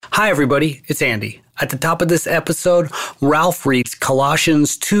Hi, everybody. It's Andy. At the top of this episode, Ralph reads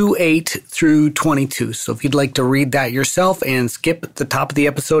Colossians 2:8 through 22. So if you'd like to read that yourself and skip at the top of the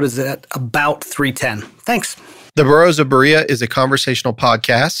episode is at about 3:10. Thanks. The Burros of Berea is a conversational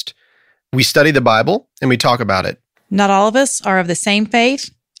podcast. We study the Bible and we talk about it. Not all of us are of the same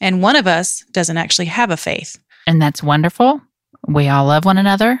faith, and one of us doesn't actually have a faith. And that's wonderful. We all love one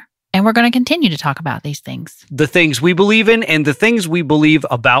another, and we're going to continue to talk about these things. The things we believe in and the things we believe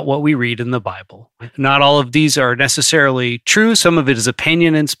about what we read in the Bible. Not all of these are necessarily true. Some of it is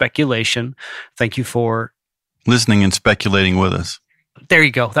opinion and speculation. Thank you for listening and speculating with us. There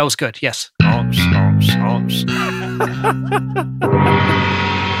you go. That was good. Yes.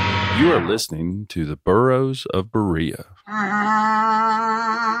 You are listening to the Burros of Berea.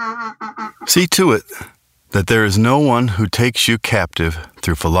 See to it that there is no one who takes you captive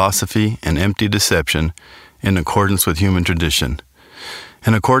through philosophy and empty deception in accordance with human tradition,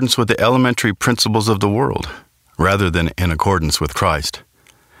 in accordance with the elementary principles of the world, rather than in accordance with Christ.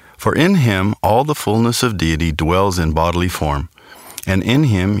 For in him all the fullness of deity dwells in bodily form, and in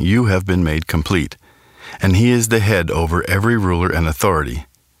him you have been made complete, and he is the head over every ruler and authority.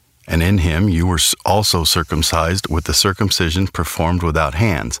 And in him you were also circumcised with the circumcision performed without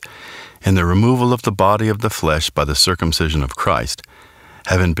hands, in the removal of the body of the flesh by the circumcision of Christ,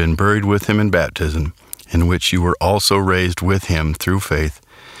 having been buried with him in baptism, in which you were also raised with him through faith,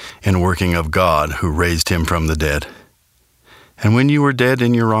 in working of God who raised him from the dead. And when you were dead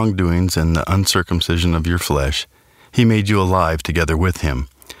in your wrongdoings and the uncircumcision of your flesh, he made you alive together with him,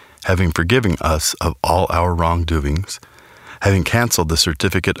 having forgiven us of all our wrongdoings, having canceled the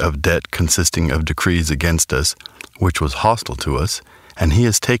certificate of debt consisting of decrees against us, which was hostile to us, and he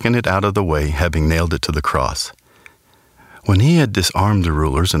has taken it out of the way, having nailed it to the cross. When he had disarmed the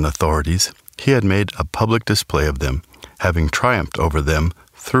rulers and authorities, he had made a public display of them, having triumphed over them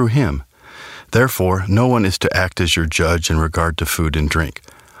through him. Therefore, no one is to act as your judge in regard to food and drink,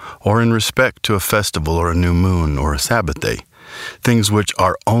 or in respect to a festival or a new moon or a Sabbath day, things which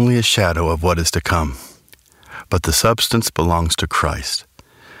are only a shadow of what is to come. But the substance belongs to Christ.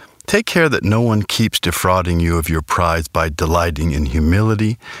 Take care that no one keeps defrauding you of your prize by delighting in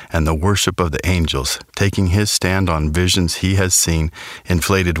humility and the worship of the angels, taking his stand on visions he has seen,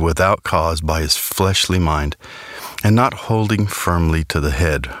 inflated without cause by his fleshly mind, and not holding firmly to the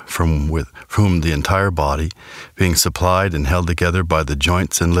head, from whom the entire body, being supplied and held together by the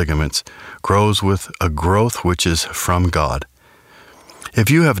joints and ligaments, grows with a growth which is from God. If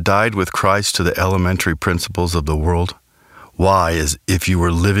you have died with Christ to the elementary principles of the world, why, as if you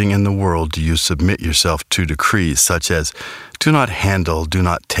were living in the world, do you submit yourself to decrees such as, do not handle, do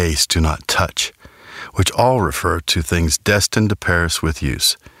not taste, do not touch, which all refer to things destined to perish with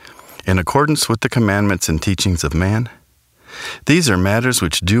use, in accordance with the commandments and teachings of man? These are matters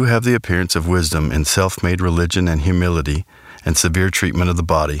which do have the appearance of wisdom in self-made religion and humility and severe treatment of the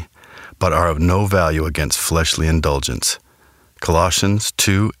body, but are of no value against fleshly indulgence. Colossians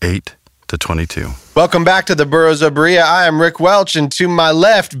 2:8-22. Welcome back to the Burros of Berea. I am Rick Welch, and to my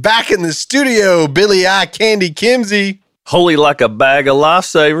left, back in the studio, Billy Eye Candy Kimsey. Holy like a bag of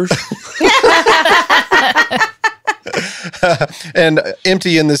lifesavers. And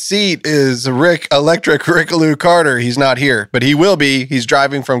empty in the seat is Electric Rickaloo Carter. He's not here, but he will be. He's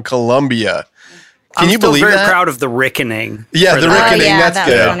driving from Columbia. Can you believe that? I'm still very proud of the rickening. Yeah, the rickening. yeah, that's that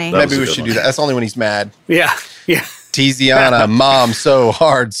was good. funny. Maybe we should do that. That's only when he's mad. Yeah. Tiziana, mom, so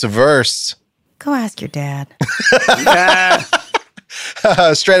hard, subverse. Go ask your dad.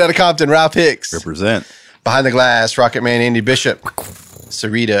 Straight out of Compton, Ralph Hicks. Represent. Behind the glass, Rocket Man, Andy Bishop.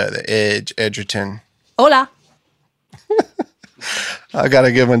 Sarita, the Edge, Edgerton. Hola. I got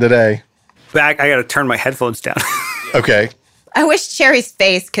a good one today. I got to turn my headphones down. Okay. I wish Cherry's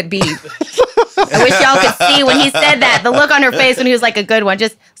face could be. I wish y'all could see when he said that. The look on her face when he was like, a good one.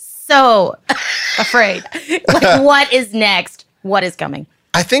 Just so afraid. Like, what is next? What is coming?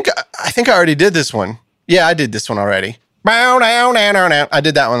 I think I already did this one. Yeah, I did this one already. I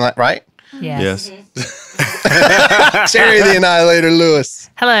did that one, right? Yes. Cherry the Annihilator Lewis.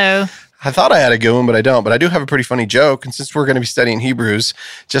 Hello. I thought I had a good one, but I don't. But I do have a pretty funny joke. And since we're going to be studying Hebrews,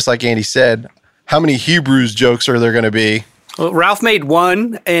 just like Andy said, how many Hebrews jokes are there going to be? Well, Ralph made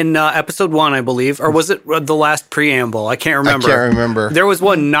one in episode 1, I believe. Or was it the last preamble? I can't remember. I can't remember. There was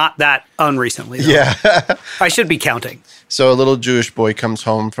one not that unrecently, though. Yeah. I should be counting. So a little Jewish boy comes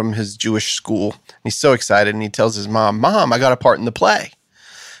home from his Jewish school. And he's so excited. And he tells his mom, I got a part in the play.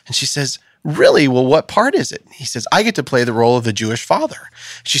 And she says, really? Well, what part is it? He says, I get to play the role of the Jewish father.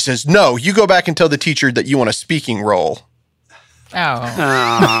 She says, no, you go back and tell the teacher that you want a speaking role. Oh.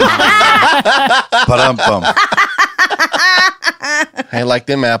 Ba-dum-bum. I like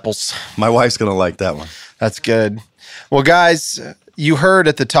them apples. My wife's going to like that one. That's good. Well, guys, you heard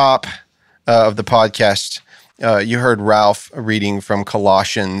at the top of the podcast, you heard Ralph reading from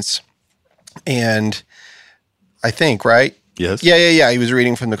Colossians. And I think, right? Yes. Yeah. He was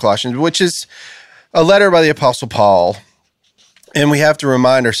reading from the Colossians, which is a letter by the Apostle Paul. And we have to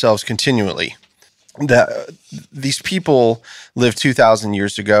remind ourselves continually that these people lived 2,000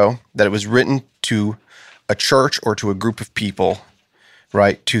 years ago, that it was written to a church or to a group of people,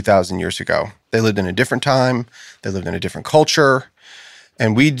 right, 2,000 years ago. They lived in a different time. They lived in a different culture.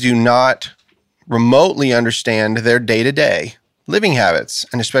 And we do not remotely understand their day-to-day living habits,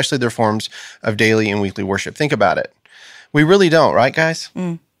 and especially their forms of daily and weekly worship. Think about it. We really don't, right, guys?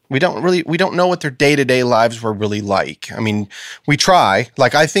 We don't know what their day-to-day lives were really like. I mean, we try.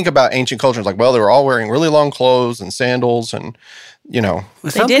 Like, I think about ancient cultures, like, well, they were all wearing really long clothes and sandals and, you know.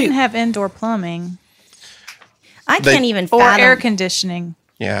 They didn't have indoor plumbing I can't even or fathom. air conditioning.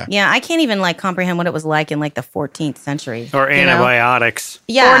 Yeah. Yeah, I can't even like comprehend what it was like in like the 14th century. Or you know? antibiotics.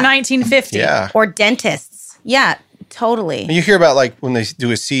 Yeah. Or 1950. Yeah. Or dentists. Yeah, totally. And you hear about, like, when they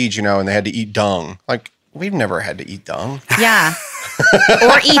do a siege, you know, and they had to eat dung. Like, we've never had to eat dung. Yeah.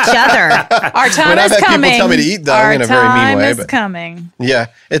 Or each other. Our time I've is had coming. people tell me to eat dung Our in a very mean time way, is but- coming. Yeah,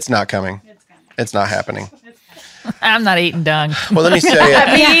 it's not coming. It's not happening. I'm not eating dung. Well, let me say it.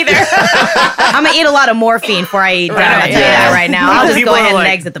 Me either. I'm going to eat a lot of morphine before I eat dung. I'll tell you yeah. that right now. I'll just People go are ahead and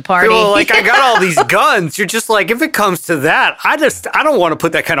like- exit the party. People are like, I got all these guns. You're just like, if it comes to that, I don't want to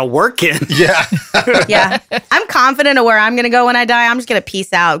put that kind of work in. Yeah. Yeah. I'm confident of where I'm going to go when I die. I'm just going to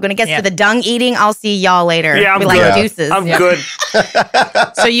peace out. When it gets Yeah. to the dung eating, I'll see y'all later. Yeah, I'm Be good. like deuces. I'm Yeah. good.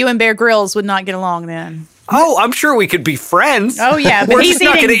 So you and Bear Grylls would not get along then. Oh, I'm sure we could be friends. Oh, yeah, but We're he's just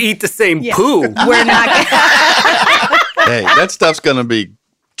not eating- going to eat the same Yeah. poo. We're not Hey, that stuff's going to be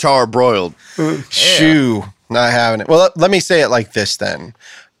char-broiled. Shoo. Not having it. Well, let me say it like this then.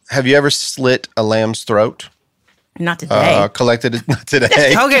 Have you ever slit a lamb's throat? Not today. Collected it? Not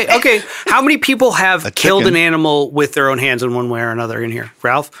today. Okay. How many people have killed chicken. an animal with their own hands in one way or another in here?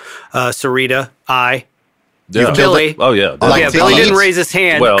 Ralph, Sarita, I. Yeah. Billy. Oh, yeah. Like yeah, to Billy eat? didn't raise his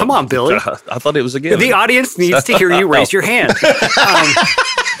hand. Well, Come on, Billy. I thought it was again. The audience needs to hear you raise your hand.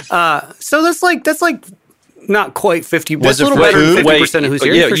 So that's like not quite 50. Was That's a it little for better than food? 50% of who's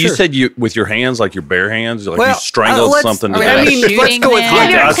here. Yeah, for you sure. said you with your hands, like your bare hands, like Well, you strangled let's- something to I death. mean, let's Shooting go with them. Have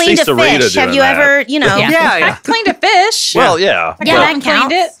you context. ever I cleaned see a Sarita fish? Have doing you that. ever, you know? Yeah. I cleaned a fish. Well, yeah. Yeah, Well, that counts.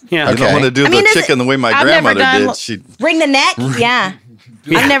 Cleaned it. Yeah. You don't want to do I mean, the is it- chicken the way my I've never grandmother done- did. She Wring the neck? Yeah.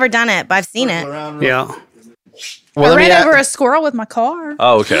 I've never done it, but I've seen it. Yeah. Well, I let me ran a- over a squirrel with my car.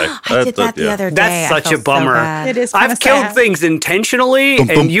 oh, okay. I did that the yeah. other day. That's I such a felt so bummer. bad. It is kind I've of killed sad. things intentionally,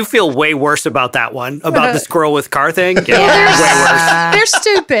 and you feel way worse about that one, about the squirrel with car thing. Yeah, way worse. They're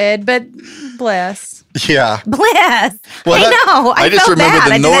stupid, but bless. Yeah. Bless. Well, I know. I just felt remember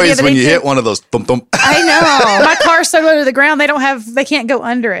bad. I the did that noise other when day you too. hit one of those thump thump. I know. My car's so low to the ground, they can't go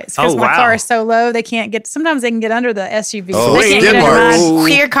under it. Because Oh, my wow. car is so low, they can't get, sometimes they can get under the SUV. Oh, but they can't skid get under marks. mine.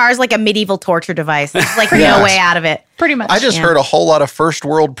 So your car's like a medieval torture device. There's like Yes. no way out of it. Pretty much. I just Yeah. heard a whole lot of first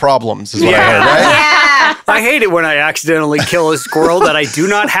world problems is what I Yeah. heard, right? Yeah. I hate it when I accidentally kill a squirrel that I do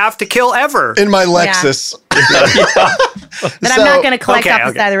not have to kill ever. In my Lexus. That I'm not going to collect okay, off the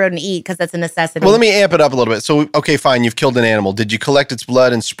okay. side of the road and eat because that's a necessity. Well, let me amp it up a little bit. So, okay, fine. You've killed an animal. Did you collect its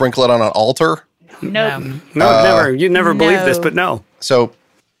blood and sprinkle it on an altar? Nope. No, never. You never believe this, no. but no. So,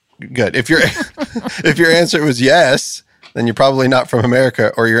 good. If your if your answer was yes, then you're probably not from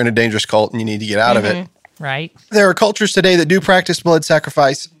America, or you're in a dangerous cult and you need to get out of it. Right? There are cultures today that do practice blood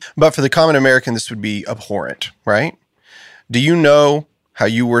sacrifice, but for the common American, this would be abhorrent, right? Do you know how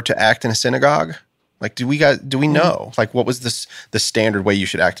you were to act in a synagogue? Like, do we know? Like, what was the standard way you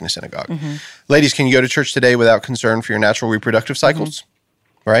should act in a synagogue? Ladies, can you go to church today without concern for your natural reproductive cycles?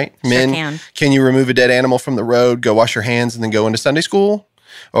 Right? Men, can you remove a dead animal from the road, go wash your hands, and then go into Sunday school?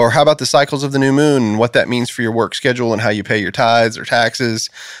 Or how about the cycles of the new moon and what that means for your work schedule and how you pay your tithes or taxes?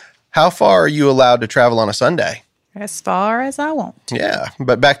 How far are you allowed to travel on a Sunday? As far as I want. Yeah,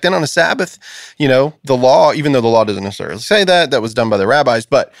 but back then on a Sabbath, the law, even though the law doesn't necessarily say that was done by the rabbis,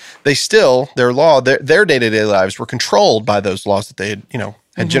 but they still, their law, their day-to-day lives were controlled by those laws that they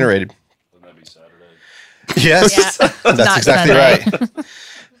had generated. Wouldn't that be Saturday? Yes, that's Not exactly Sunday.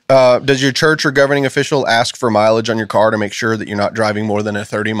 right. Does your church or governing official ask for mileage on your car to make sure that you're not driving more than a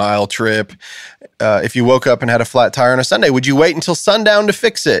 30-mile trip? If you woke up and had a flat tire on a Sunday, would you wait until sundown to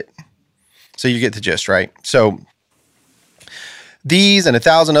fix it? So you get the gist, right? So these and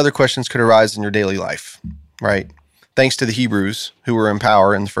 1,000 other questions could arise in your daily life, right? Thanks to the Hebrews who were in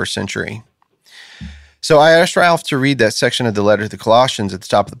power in the first century. So I asked Ralph to read that section of the letter to the Colossians at the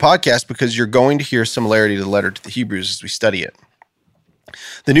top of the podcast because you're going to hear similarity to the letter to the Hebrews as we study it.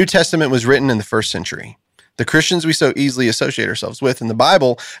 The New Testament was written in the first century. The Christians we so easily associate ourselves with in the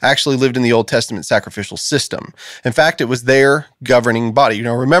Bible actually lived in the Old Testament sacrificial system. In fact, it was their governing body.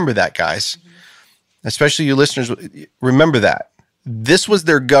 Remember that, guys. Especially you listeners, remember that. This was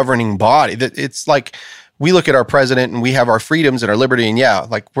their governing body. It's like we look at our president and we have our freedoms and our liberty, and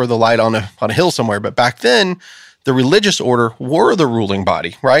like we're the light on a hill somewhere. But back then, the religious order were the ruling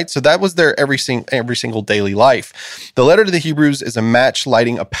body, right? So that was their every single daily life. The letter to the Hebrews is a match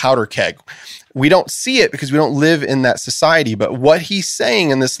lighting a powder keg. We don't see it because we don't live in that society, but what he's saying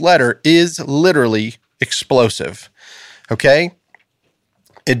in this letter is literally explosive, okay?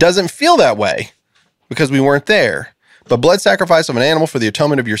 It doesn't feel that way because we weren't there. But blood sacrifice of an animal for the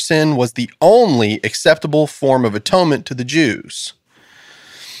atonement of your sin was the only acceptable form of atonement to the Jews.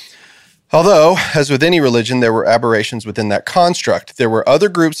 Although, as with any religion, there were aberrations within that construct. There were other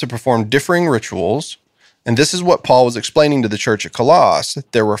groups that performed differing rituals, and this is what Paul was explaining to the church at Colossus.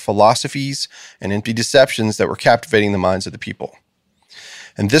 There were philosophies and empty deceptions that were captivating the minds of the people.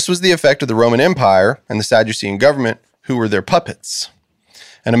 And this was the effect of the Roman Empire and the Sadducean government, who were their puppets.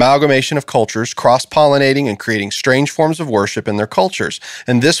 An amalgamation of cultures, cross-pollinating and creating strange forms of worship in their cultures.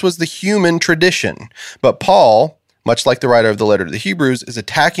 And this was the human tradition. But Paul, much like the writer of the letter to the Hebrews, is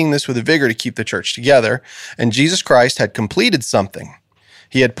attacking this with a vigor to keep the church together. And Jesus Christ had completed something.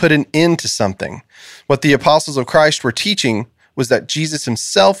 He had put an end to something. What the apostles of Christ were teaching was that Jesus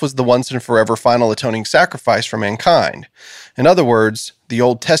himself was the once and forever final atoning sacrifice for mankind. In other words, the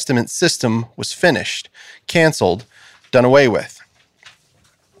Old Testament system was finished, canceled, done away with.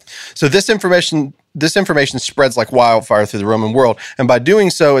 So this information spreads like wildfire through the Roman world, and by doing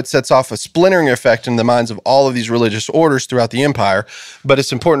so, it sets off a splintering effect in the minds of all of these religious orders throughout the empire. But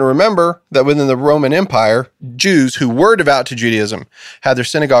it's important to remember that within the Roman Empire, Jews who were devout to Judaism had their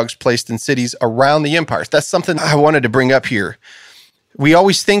synagogues placed in cities around the empire. That's something I wanted to bring up here. We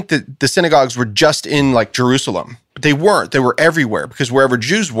always think that the synagogues were just in like Jerusalem, but they weren't. They were everywhere because wherever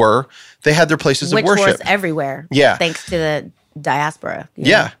Jews were, they had their places of worship. Which was everywhere. Yeah. Thanks to the diaspora.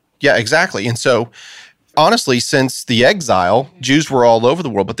 Yeah, exactly. And so, honestly, since the exile, Jews were all over the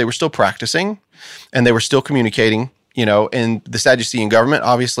world, but they were still practicing and they were still communicating, and the Sadducean government,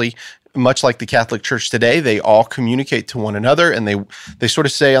 obviously, much like the Catholic Church today, they all communicate to one another and they sort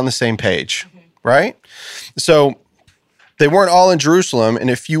of stay on the same page, right? So, they weren't all in Jerusalem,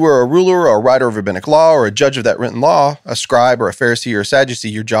 and if you were a ruler or a writer of rabbinic law or a judge of that written law, a scribe or a Pharisee or a Sadducee,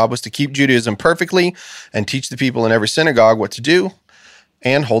 your job was to keep Judaism perfectly and teach the people in every synagogue what to do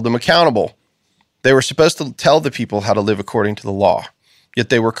and hold them accountable. They were supposed to tell the people how to live according to the law, yet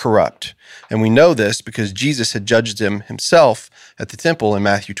they were corrupt. And we know this because Jesus had judged them himself at the temple in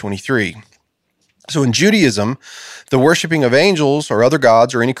Matthew 23. So in Judaism, the worshiping of angels or other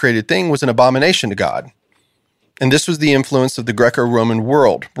gods or any created thing was an abomination to God. And this was the influence of the Greco-Roman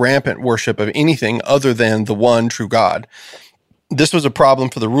world, rampant worship of anything other than the one true God. This was a problem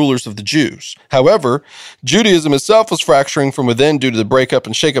for the rulers of the Jews. However, Judaism itself was fracturing from within due to the breakup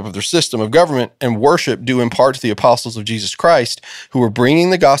and shakeup of their system of government and worship due in part to the apostles of Jesus Christ, who were bringing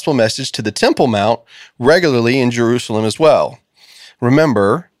the gospel message to the Temple Mount regularly in Jerusalem as well.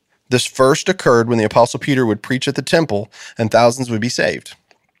 Remember, this first occurred when the apostle Peter would preach at the temple and thousands would be saved.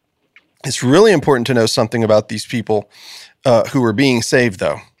 It's really important to know something about these people who were being saved,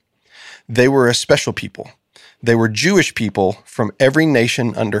 though. They were a special people. They were Jewish people from every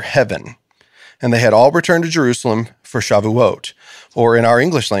nation under heaven, and they had all returned to Jerusalem for Shavuot, or in our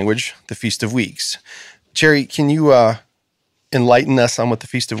English language, the Feast of Weeks. Jerry, can you enlighten us on what the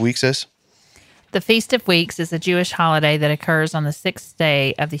Feast of Weeks is? The Feast of Weeks is a Jewish holiday that occurs on the 6th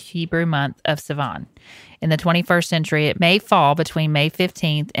day of the Hebrew month of Sivan. In the 21st century, it may fall between May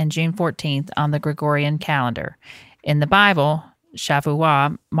 15th and June 14th on the Gregorian calendar. In the Bible,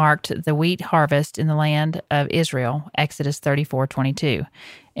 Shavuot marked the wheat harvest in the land of Israel, Exodus 34:22.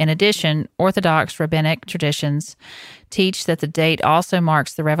 In addition, Orthodox rabbinic traditions teach that the date also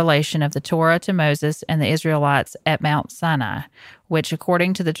marks the revelation of the Torah to Moses and the Israelites at Mount Sinai, which,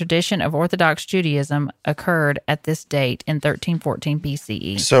 according to the tradition of Orthodox Judaism, occurred at this date in 1314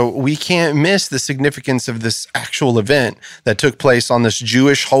 BCE. So we can't miss the significance of this actual event that took place on this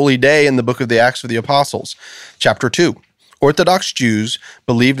Jewish holy day in the book of the Acts of the Apostles, chapter 2. Orthodox Jews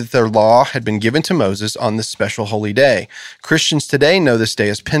believed that their law had been given to Moses on this special holy day. Christians today know this day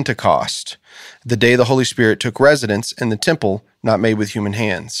as Pentecost, the day the Holy Spirit took residence in the temple not made with human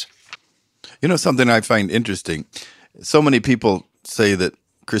hands. You know, something I find interesting. So many people say that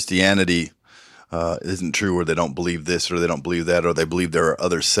Christianity isn't true, or they don't believe this, or they don't believe that, or they believe there are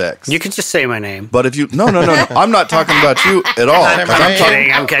other sects. You could just say my name. But if you, no, I'm not talking about you at all. I'm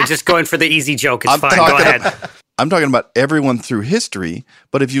kidding. I'm just going for the easy joke. It's fine. Go ahead. I'm talking about everyone through history.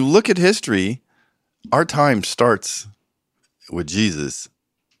 But if you look at history, our time starts with Jesus,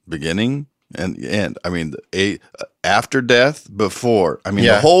 beginning and end. I mean, after death, before. I mean,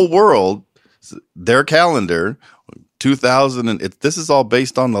 the whole world, their calendar, 2000, and this is all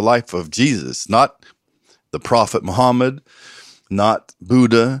based on the life of Jesus, not the Prophet Muhammad, not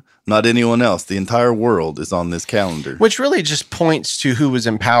Buddha, not anyone else. The entire world is on this calendar. Which really just points to who was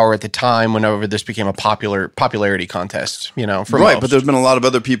in power at the time whenever this became a popularity contest, for right, most. but there's been a lot of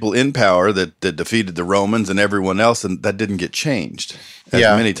other people in power that defeated the Romans and everyone else, and that didn't get changed as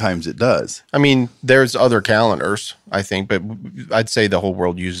many times it does. I mean, there's other calendars, I think, but I'd say the whole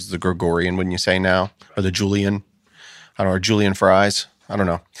world uses the Gregorian, wouldn't you say now? Or the Julian? I don't know, or Julian fries? I don't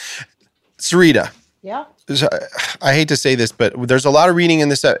know. Sarita. Yeah. I hate to say this, but there's a lot of reading in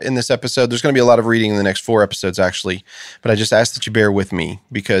this episode. There's going to be a lot of reading in the next 4 episodes, actually. But I just ask that you bear with me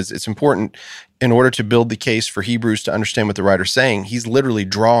because it's important in order to build the case for Hebrews to understand what the writer's saying. He's literally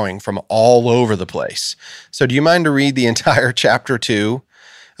drawing from all over the place. So do you mind to read the entire chapter 2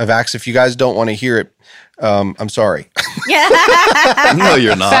 of Acts? If you guys don't want to hear it, I'm sorry. No,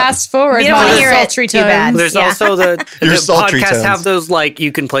 you're not. Fast forward. We don't want to hear it sultry too bad. tones. There's also the Your sultry podcasts tones. have those, like,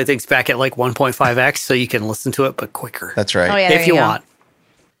 you can play things back at like 1.5x so you can listen to it, but quicker. That's right. Oh, yeah, there if you go. want.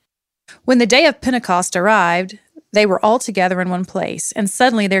 When the day of Pentecost arrived, they were all together in one place, and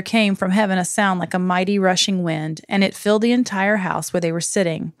suddenly there came from heaven a sound like a mighty rushing wind, and it filled the entire house where they were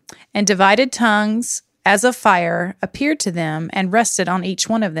sitting. And divided tongues as of fire appeared to them and rested on each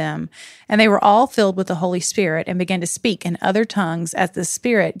one of them. And they were all filled with the Holy Spirit and began to speak in other tongues as the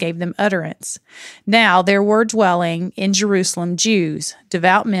Spirit gave them utterance. Now there were dwelling in Jerusalem Jews,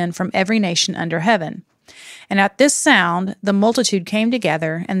 devout men from every nation under heaven. And at this sound the multitude came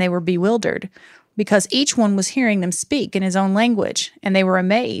together, and they were bewildered, because each one was hearing them speak in his own language. And they were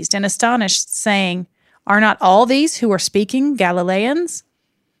amazed and astonished, saying, "Are not all these who are speaking Galileans?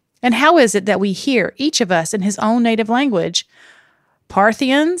 And how is it that we hear, each of us in his own native language?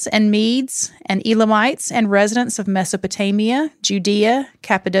 Parthians and Medes and Elamites and residents of Mesopotamia, Judea,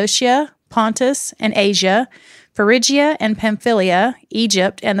 Cappadocia, Pontus and Asia, Phrygia and Pamphylia,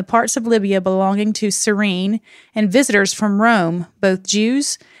 Egypt, and the parts of Libya belonging to Cyrene, and visitors from Rome, both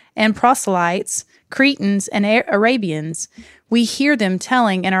Jews and proselytes, Cretans and Arabians. We hear them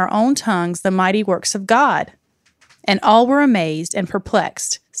telling in our own tongues the mighty works of God." And all were amazed and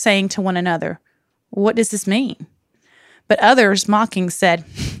perplexed, saying to one another, "What does this mean?" But others, mocking, said,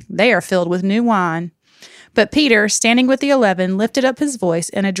 "They are filled with new wine." But Peter, standing with the 11, lifted up his voice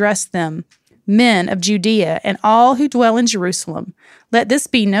and addressed them, "Men of Judea and all who dwell in Jerusalem, let this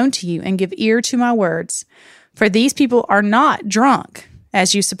be known to you, and give ear to my words. For these people are not drunk,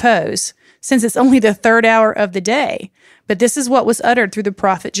 as you suppose, since it's only the 3rd hour of the day. But this is what was uttered through the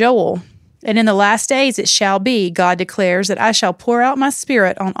prophet Joel. And in the last days it shall be, God declares, that I shall pour out my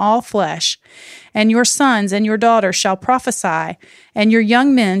Spirit on all flesh. And your sons and your daughters shall prophesy, and your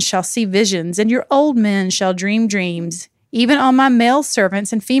young men shall see visions, and your old men shall dream dreams. Even on my male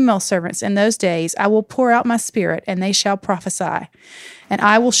servants and female servants in those days I will pour out my Spirit, and they shall prophesy. And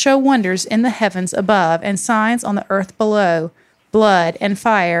I will show wonders in the heavens above, and signs on the earth below, blood and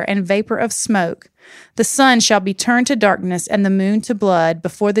fire and vapor of smoke. The sun shall be turned to darkness and the moon to blood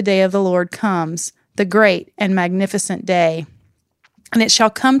before the day of the Lord comes, the great and magnificent day. And it shall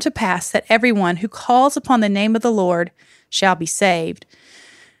come to pass that everyone who calls upon the name of the Lord shall be saved.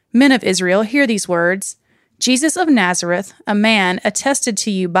 Men of Israel, hear these words. Jesus of Nazareth, a man attested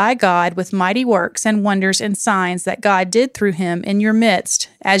to you by God with mighty works and wonders and signs that God did through him in your midst,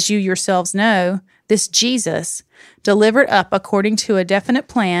 as you yourselves know, this Jesus, delivered up according to a definite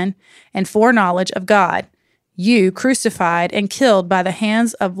plan and foreknowledge of God, you crucified and killed by the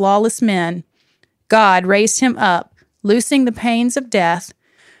hands of lawless men. God raised him up, loosing the pains of death,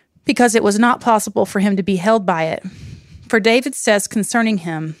 because it was not possible for him to be held by it. For David says concerning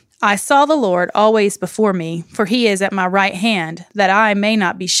him, I saw the Lord always before me, for he is at my right hand, that I may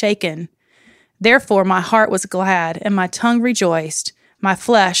not be shaken. Therefore my heart was glad, and my tongue rejoiced. My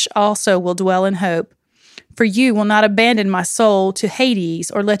flesh also will dwell in hope. For you will not abandon my soul to Hades,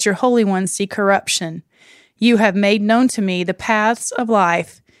 or let your Holy One see corruption. You have made known to me the paths of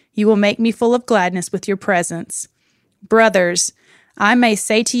life. You will make me full of gladness with your presence. Brothers, I may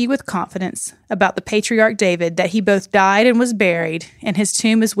say to you with confidence about the patriarch David that he both died and was buried, and his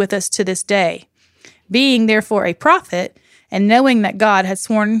tomb is with us to this day. Being therefore a prophet, and knowing that God had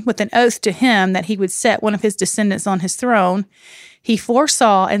sworn with an oath to him that he would set one of his descendants on his throne, he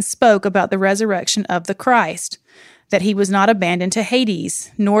foresaw and spoke about the resurrection of the Christ, that he was not abandoned to Hades,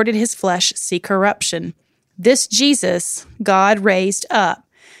 nor did his flesh see corruption. This Jesus God raised up,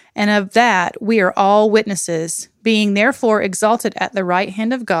 and of that we are all witnesses. being therefore exalted at the right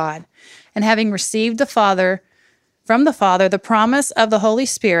hand of God, and having received from the Father the promise of the Holy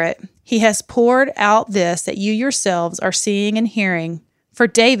Spirit, he has poured out this that you yourselves are seeing and hearing. For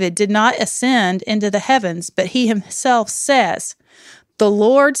David did not ascend into the heavens, but he himself says, the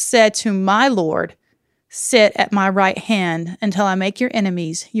Lord said to my Lord, sit at my right hand until I make your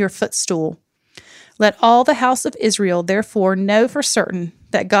enemies your footstool. Let all the house of Israel therefore know for certain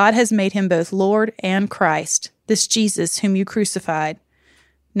that God has made him both Lord and Christ, this Jesus whom you crucified.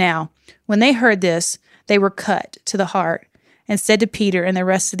 Now, when they heard this, they were cut to the heart, and said to Peter and the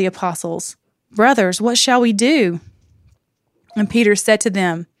rest of the apostles, brothers, what shall we do? And Peter said to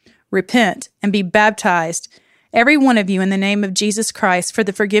them, repent and be baptized, every one of you, in the name of Jesus Christ, for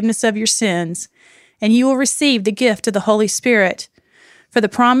the forgiveness of your sins, and you will receive the gift of the Holy Spirit. For the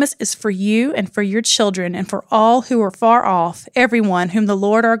promise is for you and for your children and for all who are far off, everyone whom the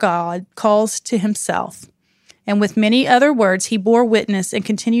Lord our God calls to himself. And with many other words he bore witness and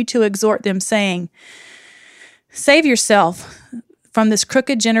continued to exhort them, saying, save yourself from this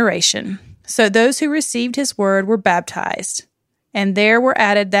crooked generation. So those who received his word were baptized, and there were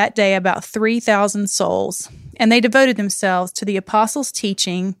added that day about 3,000 souls. And they devoted themselves to the apostles'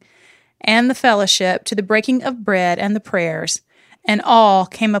 teaching and the fellowship, to the breaking of bread and the prayers. And awe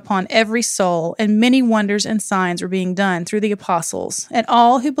came upon every soul, and many wonders and signs were being done through the apostles. And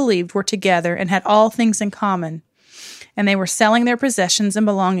all who believed were together and had all things in common. And they were selling their possessions and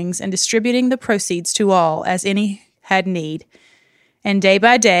belongings and distributing the proceeds to all as any had need. And day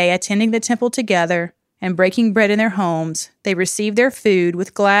by day, attending the temple together and breaking bread in their homes, they received their food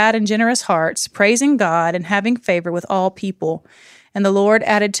with glad and generous hearts, praising God and having favor with all people. And the Lord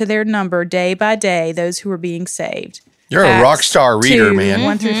added to their number day by day those who were being saved. You're a rock star reader, man.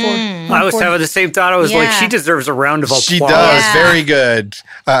 1 through 4. I was having the same thought. I was like, she deserves a round of applause. She does. Yeah. Very good.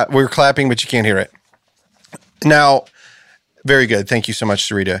 We're clapping, but you can't hear it. Now, very good. Thank you so much,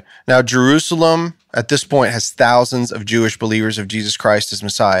 Sarita. Now, Jerusalem, at this point, has thousands of Jewish believers of Jesus Christ as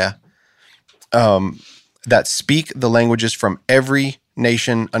Messiah that speak the languages from every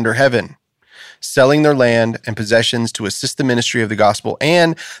nation under heaven, selling their land and possessions to assist the ministry of the gospel,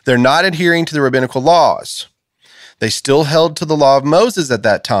 and they're not adhering to the rabbinical laws. They still held to the law of Moses at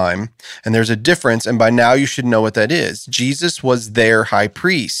that time, and there's a difference, and by now you should know what that is. Jesus was their high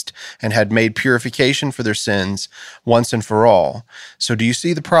priest and had made purification for their sins once and for all. So do you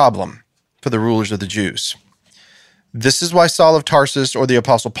see the problem for the rulers of the Jews? This is why Saul of Tarsus or the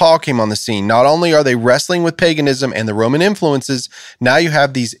Apostle Paul came on the scene. Not only are they wrestling with paganism and the Roman influences, now you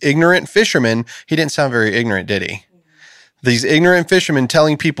have these ignorant fishermen. He didn't sound very ignorant, did he? These ignorant fishermen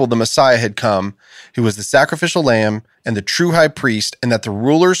telling people the Messiah had come, who was the sacrificial lamb and the true high priest, and that the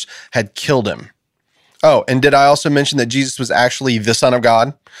rulers had killed him. Oh, and did I also mention that Jesus was actually the Son of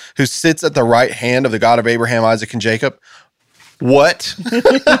God, who sits at the right hand of the God of Abraham, Isaac, and Jacob? What?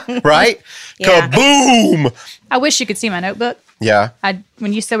 Right? Yeah. Kaboom! I wish you could see my notebook. Yeah.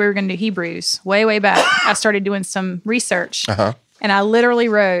 When you said we were going to do Hebrews, way back, I started doing some research. And I literally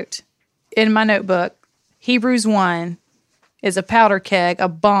wrote in my notebook, Hebrews 1 is a powder keg, a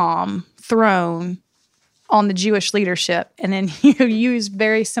bomb thrown on the Jewish leadership. And then you use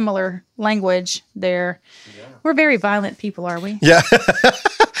very similar language there. Yeah. We're very violent people, are we? Yeah.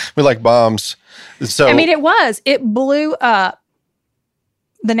 We like bombs. So I mean, it blew up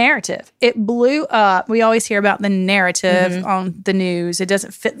the narrative. It blew up. We always hear about the narrative on the news. It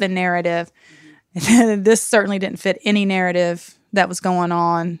doesn't fit the narrative. This certainly didn't fit any narrative that was going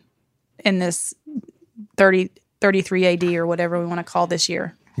on in this 33 AD or whatever we want to call this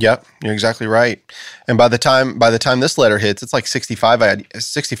year. Yep, you're exactly right. And by the time this letter hits, it's like 65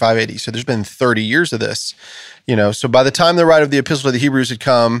 AD. So there's been 30 years of this, So by the time the writer of the Epistle to the Hebrews had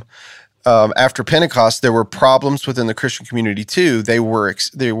come, after Pentecost, there were problems within the Christian community too. They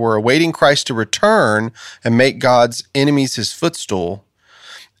were awaiting Christ to return and make God's enemies his footstool.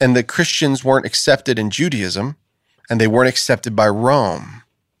 And the Christians weren't accepted in Judaism, and they weren't accepted by Rome.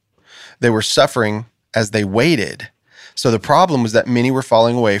 They were suffering as they waited. So the problem was that many were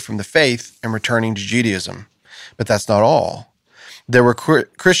falling away from the faith and returning to Judaism. But that's not all. There were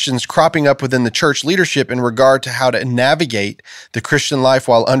Christians cropping up within the church leadership in regard to how to navigate the Christian life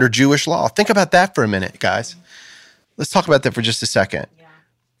while under Jewish law. Think about that for a minute, guys. Let's talk about that for just a second. Yeah.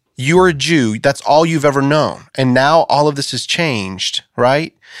 You're a Jew. That's all you've ever known. And now all of this has changed,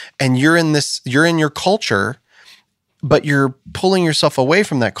 right? And you're in your culture, but you're pulling yourself away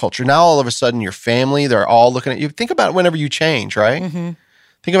from that culture. Now, all of a sudden, your family, they're all looking at you. Think about it whenever you change, right? Mm-hmm.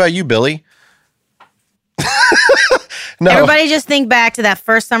 Think about you, Billy. No. Everybody just think back to that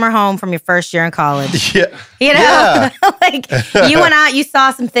first summer home from your first year in college. Yeah. Like, you went out, you saw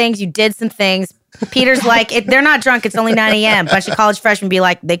some things, you did some things, Peter's like, they're not drunk. It's only 9 a.m. Bunch of college freshmen be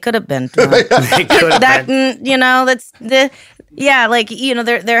like, they could have been drunk. They could have been. That's the,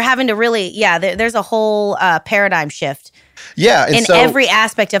 they're having to really, there's a whole paradigm shift. Yeah. And in every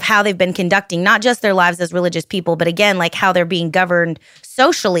aspect of how they've been conducting, not just their lives as religious people, but again, like how they're being governed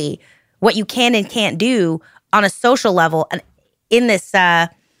socially, what you can and can't do on a social level, and in this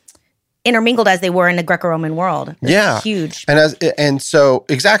intermingled as they were in the Greco-Roman world. It's huge. And so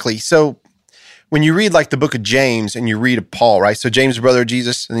exactly. So when you read like the book of James and you read of Paul, right? So James, the brother of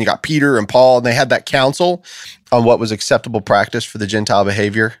Jesus, and you got Peter and Paul, and they had that council on what was acceptable practice for the Gentile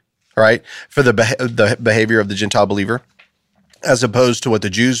behavior, right? For the behavior of the Gentile believer, as opposed to what the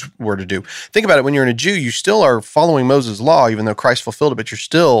Jews were to do. Think about it. When you're a Jew, you still are following Moses' law, even though Christ fulfilled it, but you're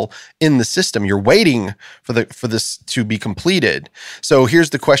still in the system. You're waiting for this to be completed. So here's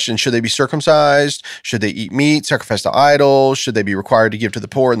the question. Should they be circumcised? Should they eat meat, sacrifice to idols? Should they be required to give to the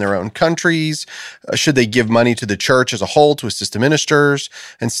poor in their own countries? Should they give money to the church as a whole to assist the ministers?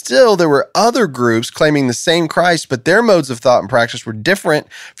 And still, there were other groups claiming the same Christ, but their modes of thought and practice were different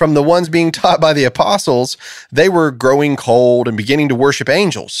from the ones being taught by the apostles. They were growing cold and beginning to worship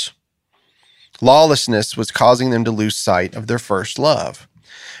angels. Lawlessness was causing them to lose sight of their first love.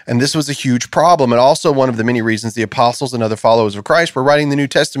 And this was a huge problem, and also one of the many reasons the apostles and other followers of Christ were writing the New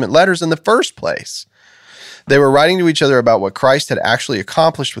Testament letters in the first place. They were writing to each other about what Christ had actually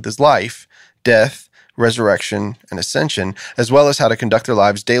accomplished with his life, death, resurrection, and ascension, as well as how to conduct their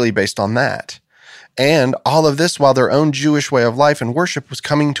lives daily based on that. And all of this while their own Jewish way of life and worship was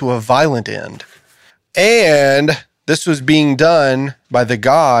coming to a violent end. And this was being done by the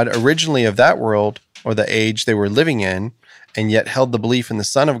God originally of that world or the age they were living in, and yet held the belief in the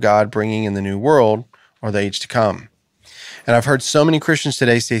Son of God bringing in the new world or the age to come. And I've heard so many Christians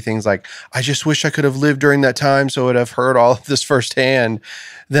today say things like, I just wish I could have lived during that time so I would have heard all of this firsthand.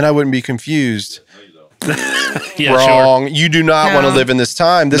 Then I wouldn't be confused. Wrong. Sure. You do not want to live in this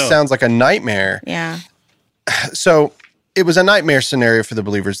time. This sounds like a nightmare. Yeah. So it was a nightmare scenario for the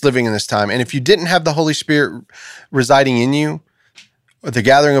believers living in this time. And if you didn't have the Holy Spirit residing in you, or the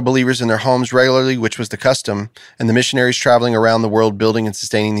gathering of believers in their homes regularly, which was the custom, and the missionaries traveling around the world building and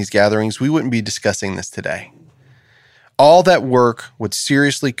sustaining these gatherings, we wouldn't be discussing this today. All that work would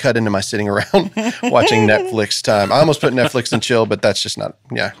seriously cut into my sitting around watching Netflix time. I almost put Netflix and chill, but that's just not,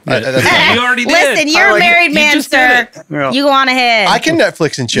 that's not. You already did. Listen, you're a married man, sir. You go on ahead. I can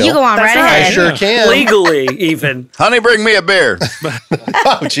Netflix and chill. You go on right ahead. I sure can. Legally, even. Honey, bring me a beer.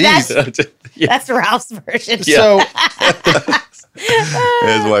 Oh, jeez. That's Ralph's version. So,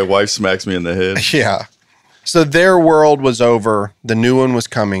 as my wife smacks me in the head. Yeah. So their world was over. The new one was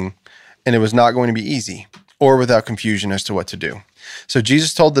coming, and it was not going to be easy or without confusion as to what to do. So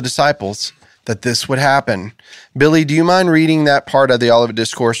Jesus told the disciples that this would happen. Billy, do you mind reading that part of the Olivet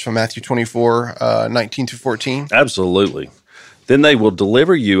Discourse from Matthew 24, 19 to 14? Absolutely. Then they will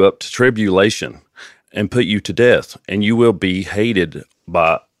deliver you up to tribulation and put you to death, and you will be hated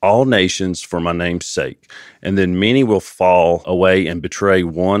by all nations for my name's sake. And then many will fall away and betray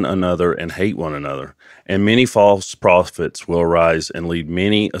one another and hate one another. And many false prophets will arise and lead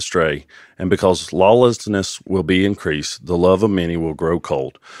many astray. And because lawlessness will be increased, the love of many will grow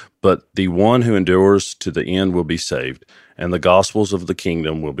cold. But the one who endures to the end will be saved. And the gospels of the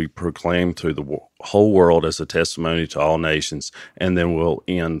kingdom will be proclaimed through the whole world as a testimony to all nations. And then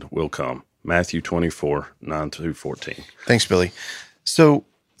end will come. Matthew 24, 9 through 14. Thanks, Billy. So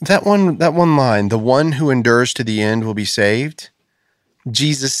that one line, the one who endures to the end will be saved,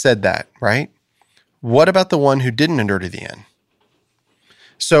 Jesus said that, right? What about the one who didn't endure to the end?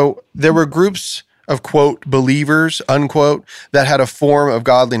 So there were groups of, quote, believers, unquote, that had a form of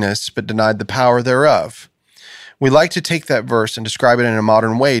godliness but denied the power thereof. We like to take that verse and describe it in a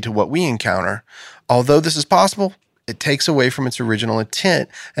modern way to what we encounter. Although this is possible, it takes away from its original intent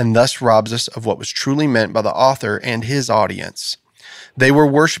and thus robs us of what was truly meant by the author and his audience. They were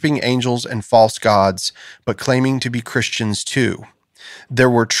worshiping angels and false gods, but claiming to be Christians too. There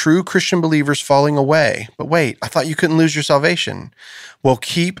were true Christian believers falling away. But wait, I thought you couldn't lose your salvation. Well,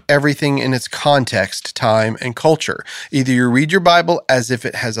 keep everything in its context, time, and culture. Either you read your Bible as if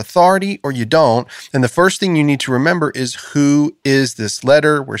it has authority or you don't. And the first thing you need to remember is, who is this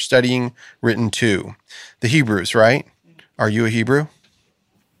letter we're studying written to? The Hebrews, right? Are you a Hebrew?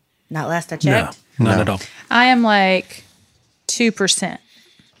 Not last I checked. No, not at all. I am like 2%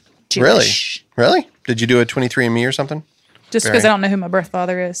 Jewish. Really? Did you do a 23andMe or something? Just because I don't know who my birth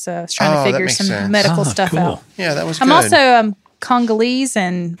father is, so I was trying to figure some sense. medical stuff out. Yeah, that was good. I'm also Congolese,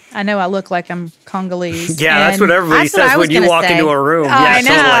 and I know I look like I'm Congolese. Yeah, that's what everybody says when you walk into a room. I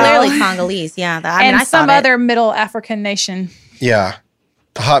know. Clearly Congolese, yeah. And some other middle African nation. Yeah.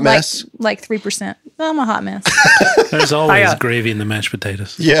 A hot mess? Like 3%. I'm a hot mess. There's always gravy in the mashed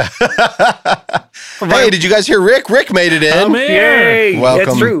potatoes. Yeah. Hey, did you guys hear Rick? Rick made it in. I'm here. Yay! Welcome.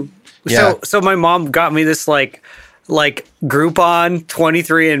 That's true. Yeah. So my mom got me this like Groupon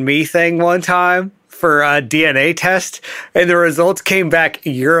 23andMe thing one time for a DNA test, and the results came back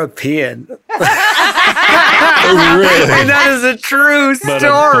European. Really? And that is a true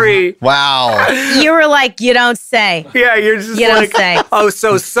story. Wow. You were like, you don't say. Yeah, you're just You don't like, say. oh,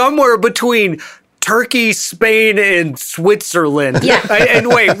 so somewhere between Turkey, Spain, and Switzerland. Yeah. And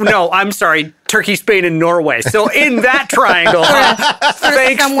wait, no, I'm sorry. Turkey, Spain, and Norway. So in that triangle,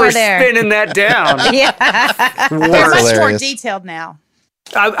 thanks somewhere for there. spinning that down. Yeah. They're much more hilarious. detailed now.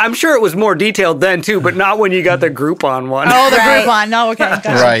 I'm sure it was more detailed then too, but not when you got the Groupon one. Oh, the Right. Groupon. No, okay. Gotcha.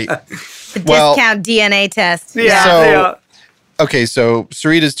 Right. The Well- discount DNA test. yeah, So- yeah. Okay, so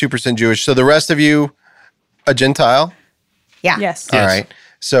Sarita's 2% Jewish. So the rest of you, a Gentile? Yeah. Yes. All right.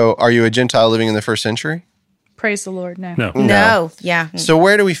 So are you a Gentile living in the first century? Praise the Lord. No. No. No. Yeah. So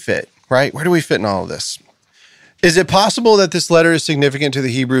where do we fit, right? Where do we fit in all of this? Is it possible that this letter is significant to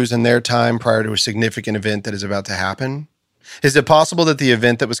the Hebrews in their time prior to a significant event that is about to happen? Is it possible that the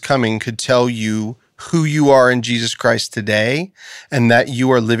event that was coming could tell you who you are in Jesus Christ today and that you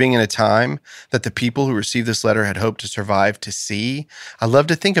are living in a time that the people who received this letter had hoped to survive to see? I love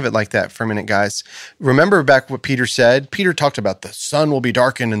to think of it like that for a minute, guys. Remember back what Peter said? Peter talked about the sun will be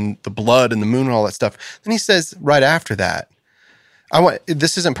darkened and the blood and the moon and all that stuff. Then he says right after that,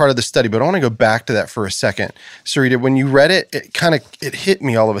 this isn't part of the study, but I want to go back to that for a second. Sarita, when you read it, it hit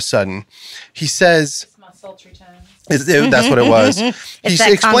me all of a sudden. He says, that's what it was. He that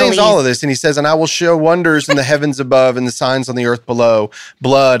explains Congolese. all of this, and he says, and I will show wonders in the heavens above and the signs on the earth below,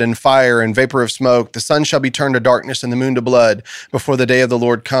 blood and fire and vapor of smoke. The sun shall be turned to darkness and the moon to blood before the day of the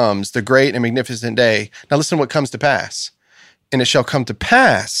Lord comes, the great and magnificent day. Now listen to what comes to pass. And it shall come to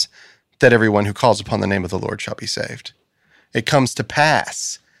pass that everyone who calls upon the name of the Lord shall be saved. It comes to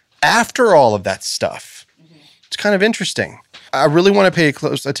pass after all of that stuff. It's kind of interesting. I really want to pay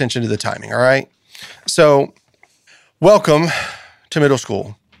close attention to the timing, all right? So, welcome to middle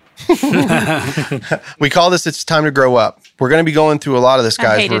school. We call this It's Time to Grow Up. We're going to be going through a lot of this,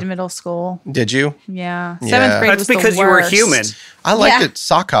 guys. I hated middle school. Did you? Yeah. Yeah. Seventh grade That's was the because you were worst. human. I liked Yeah. it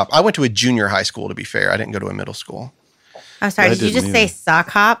sock hop. I went to a junior high school, to be fair. I didn't go to a middle school. I'm sorry. I Did you just didn't say either. sock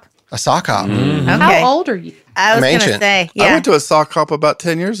hop? A sock hop. Okay. How old are you? I was I'm going to ancient. say. I Yeah. went to a sock hop about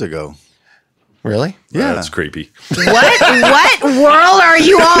 10 years ago. Really? Yeah. That's creepy. What world are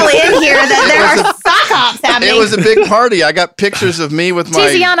you all in here that there are sock hops happening? It was a big party. I got pictures of me with my.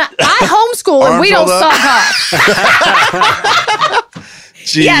 Tiziana, I homeschool and Arms we don't rolled up. sock hop.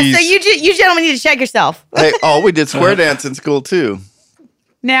 Jeez. yeah, so you gentlemen need to check yourself. Hey, we did square dance in school too.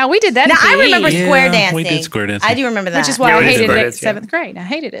 Now, we did that Now, in I PE, remember Yeah, square we dancing. did square dancing. I do remember that. which is why Yeah, I we did hated square it dance, yeah. 7th grade. I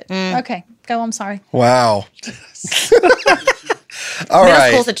hated it. Okay, go. I'm sorry. Wow. All Middle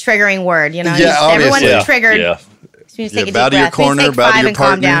right. school's a triggering word, you know. Yeah, Everyone's obviously. triggered. Yeah. So you just Yeah, take a bow deep to your breath. Please corner, take bow to 5 your and calm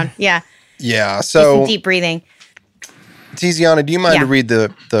partner. down. Yeah. Yeah. Do some So, deep breathing. Tiziana, do you mind Yeah. to read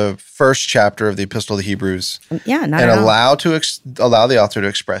the first chapter of the Epistle to the Hebrews Yeah, not and at all. allow the author to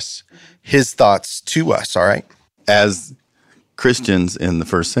express his thoughts to us? All right. As Christians in the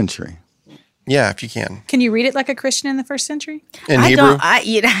first century. Yeah, if you can. Can you read it like a Christian in the first century? In I Hebrew. don't.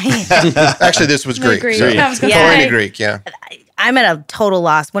 Actually, this was Greek. Greek. So. I was gonna Yeah. According say. to Greek, yeah. I'm at a total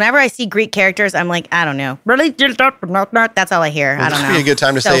loss. Whenever I see Greek characters, I'm like, I don't know. Really? That's all I hear. I This don't would know. be a good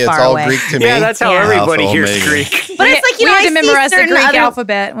time to So say it's far all away. Greek to me. Yeah, that's how Yeah. everybody Alpha, hears Omega. Greek. But it's like, you know, we had I to see memorize the certain Greek other.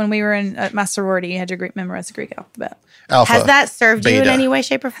 alphabet when we were in my sorority. You had to memorize the Greek alphabet. Alpha. Has that served you in beta. any way,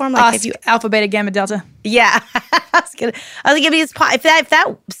 shape, or form? Like, have you? Alpha, beta, gamma, delta. Yeah, I was like, if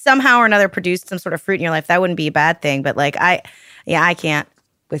that somehow or another produced some sort of fruit in your life, that wouldn't be a bad thing. But like, I can't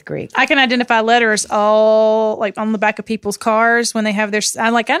with Greek. I can identify letters all like on the back of people's cars when they have their.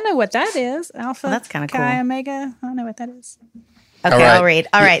 I'm like, I know what that is. Alpha. Well, that's kinda Chi, cool. Omega. I know what that is. Okay, All right. I'll read.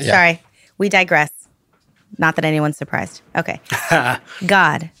 All right, Yeah. sorry. We digress. Not that anyone's surprised. Okay.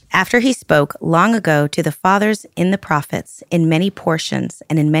 God, after he spoke long ago to the fathers in the prophets in many portions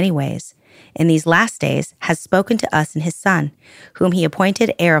and in many ways, in these last days has spoken to us in his Son, whom he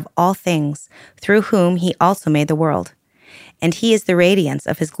appointed heir of all things, through whom he also made the world. And he is the radiance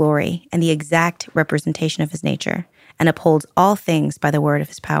of his glory and the exact representation of his nature, and upholds all things by the word of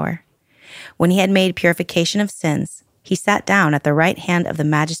his power. When he had made purification of sins, he sat down at the right hand of the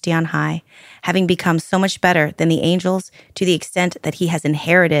Majesty on high, having become so much better than the angels to the extent that he has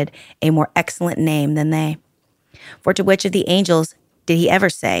inherited a more excellent name than they. For to which of the angels did he ever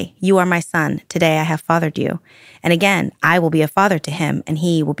say, "You are my son, today I have fathered you"? And again, I will be a father to him, and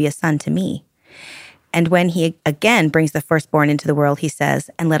he will be a son to me. And when he again brings the firstborn into the world, he says,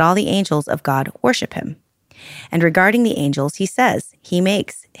 and let all the angels of God worship him. And regarding the angels, he says, he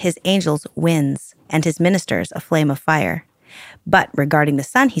makes his angels winds and his ministers a flame of fire. But regarding the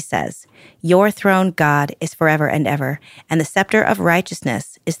Son, he says, your throne, God, is forever and ever, and the scepter of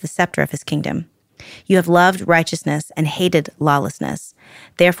righteousness is the scepter of his kingdom. You have loved righteousness and hated lawlessness.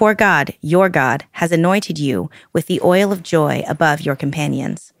 Therefore God, your God, has anointed you with the oil of joy above your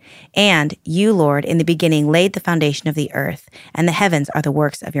companions. And you, Lord, in the beginning laid the foundation of the earth, and the heavens are the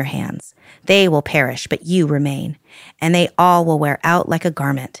works of your hands. They will perish, but you remain, and they all will wear out like a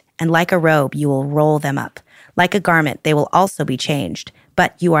garment, and like a robe you will roll them up. Like a garment they will also be changed,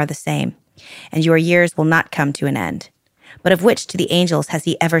 but you are the same, and your years will not come to an end. But of which to the angels has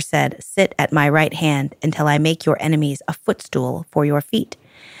he ever said, sit at my right hand until I make your enemies a footstool for your feet?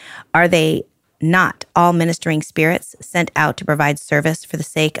 Are they not all ministering spirits sent out to provide service for the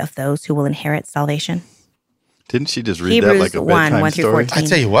sake of those who will inherit salvation? Didn't she just read Hebrews that like a 1, bedtime 1 through story? 14. I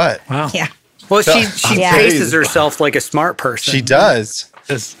tell you what, Wow. Yeah. Well, she Yeah. faces herself like a smart person. she does.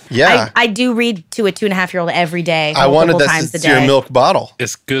 It's, Yeah. I do read to a 2.5-year-old every day, I wanted multiple that times a sincere day. milk bottle.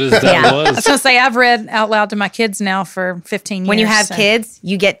 as good as that Yeah. I was was. going to say, I've read out loud to my kids now for 15 years. When you have so- kids,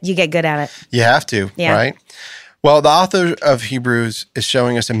 you get good at it. You have to, Yeah. right? Well, the author of Hebrews is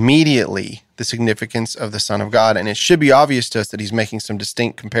showing us immediately the significance of the Son of God, and it should be obvious to us that he's making some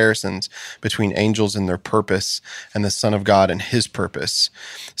distinct comparisons between angels and their purpose and the Son of God and his purpose.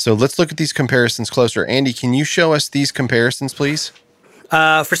 So let's look at these comparisons closer. Andy, can you show us these comparisons, please?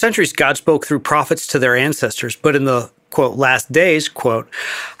 For centuries, God spoke through prophets to their ancestors, but in the, quote, last days, quote,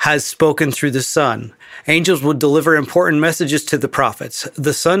 has spoken through the Son. Angels would deliver important messages to the prophets.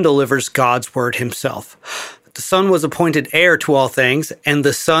 The Son delivers God's word himself. The Son was appointed heir to all things, and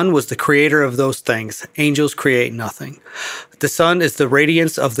the Son was the creator of those things. Angels create nothing. The Son is the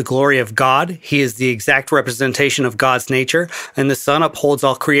radiance of the glory of God. He is the exact representation of God's nature, and the Son upholds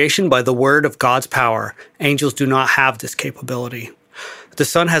all creation by the word of God's power. Angels do not have this capability. The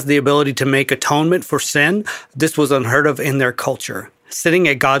Son has the ability to make atonement for sin. This was unheard of in their culture. Sitting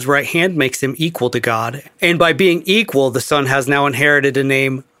at God's right hand makes him equal to God. And by being equal, the Son has now inherited a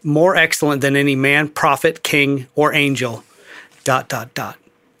name more excellent than any man, prophet, king, or angel, ...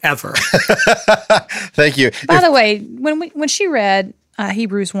 ever. Thank you. By the way, when she read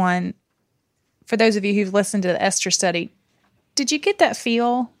Hebrews 1, for those of you who've listened to the Esther study, did you get that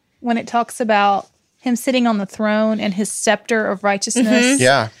feel when it talks about him sitting on the throne and his scepter of righteousness?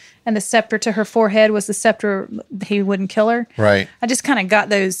 Yeah, And the scepter to her forehead was the scepter he wouldn't kill her. right. I just kind of got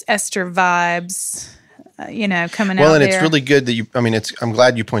those Esther vibes, coming out Well, and there. it's really good that I'm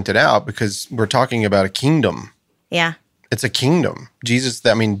glad you pointed out because we're talking about a kingdom. Yeah. It's a kingdom.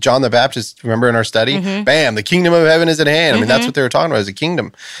 John the Baptist, remember in our study? Bam, the kingdom of heaven is at hand. That's what they were talking about, is a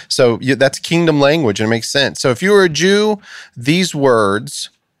kingdom. So that's kingdom language, and it makes sense. So if you were a Jew, these words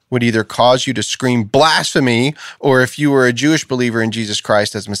would either cause you to scream blasphemy, or if you were a Jewish believer in Jesus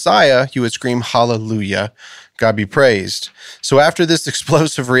Christ as Messiah, you would scream hallelujah, God be praised. So after this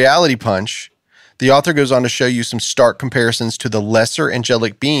explosive reality punch, the author goes on to show you some stark comparisons to the lesser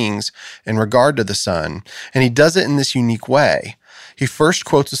angelic beings in regard to the Son, and he does it in this unique way. He first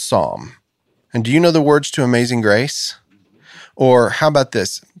quotes a psalm. And do you know the words to Amazing Grace? Or how about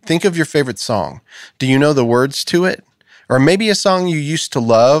this? Think of your favorite song. Do you know the words to it? Or maybe a song you used to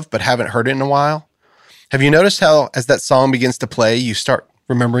love but haven't heard it in a while? Have you noticed how as that song begins to play, you start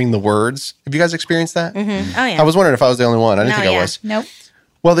remembering the words? Have you guys experienced that? Mm-hmm. Oh, yeah. I was wondering if I was the only one. I didn't No, think I yeah. was. Nope.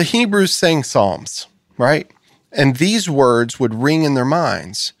 Well, the Hebrews sang psalms, right? And these words would ring in their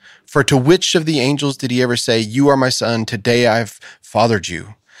minds. For to which of the angels did he ever say, you are my son, today I've fathered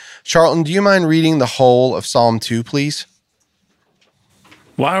you? Charlton, do you mind reading the whole of Psalm 2, please?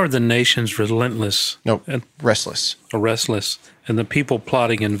 Why are the nations relentless No, and restless. restless, and the people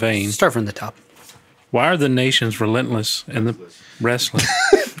plotting in vain? Start from the top. Why are the nations relentless and the restless?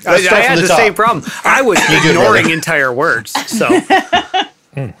 I start from had the the top. same problem. I was ignoring entire words. So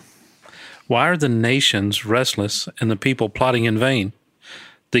Why are the nations restless and the people plotting in vain?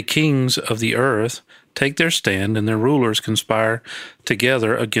 The kings of the earth take their stand, and their rulers conspire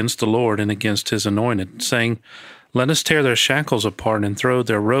together against the Lord and against his anointed, saying, let us tear their shackles apart and throw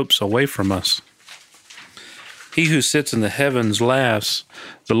their ropes away from us. He who sits in the heavens laughs,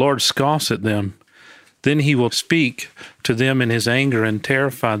 the Lord scoffs at them. Then he will speak to them in his anger and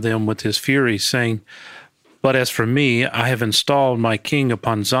terrify them with his fury, saying, but as for me, I have installed my king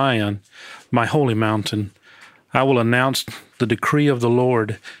upon Zion, my holy mountain. I will announce the decree of the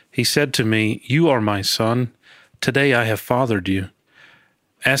Lord. He said to me, you are my son. Today I have fathered you.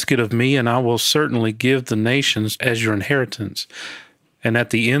 Ask it of me, and I will certainly give the nations as your inheritance, and at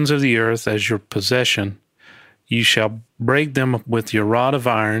the ends of the earth as your possession. You shall break them with your rod of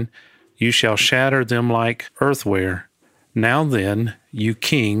iron. You shall shatter them like earthware. Now then, you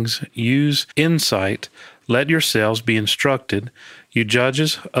kings, use insight. Let yourselves be instructed. You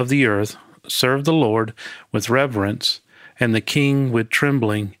judges of the earth, serve the Lord with reverence, and the king with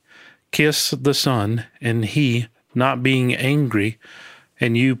trembling. Kiss the Son, and he, not being angry,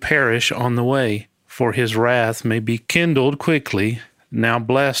 and you perish on the way, for his wrath may be kindled quickly. Now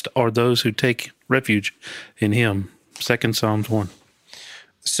blessed are those who take refuge in him. 2 Psalms 1.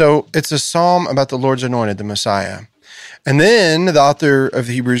 So it's a psalm about the Lord's anointed, the Messiah. And then the author of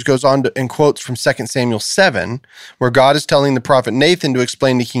the Hebrews goes on and quotes from 2 Samuel 7, where God is telling the prophet Nathan to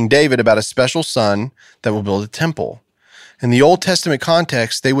explain to King David about a special son that will build a temple. In the Old Testament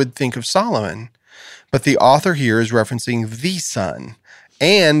context, they would think of Solomon, but the author here is referencing the son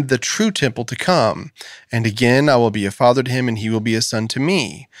and the true temple to come. And again, I will be a father to him, and he will be a son to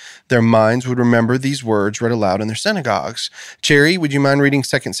me. Their minds would remember these words read aloud in their synagogues. Cherry, would you mind reading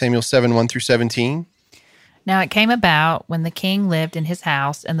 2 Samuel 7, 1 through 17? Now it came about when the king lived in his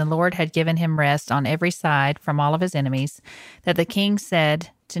house, and the Lord had given him rest on every side from all of his enemies, that the king said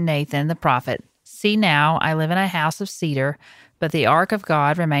to Nathan the prophet, See now, I live in a house of cedar, but the ark of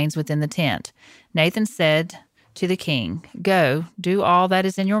God remains within the tent. Nathan said to the king, Go, do all that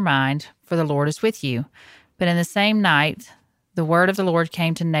is in your mind, for the Lord is with you. But in the same night, the word of the Lord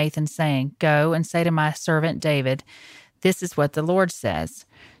came to Nathan, saying, Go and say to my servant David, This is what the Lord says.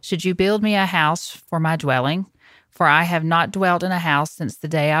 Should you build me a house for my dwelling? For I have not dwelt in a house since the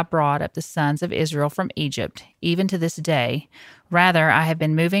day I brought up the sons of Israel from Egypt, even to this day. Rather, I have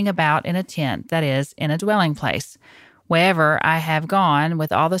been moving about in a tent, that is, in a dwelling place. Wherever I have gone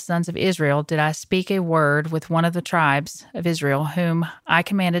with all the sons of Israel, did I speak a word with one of the tribes of Israel, whom I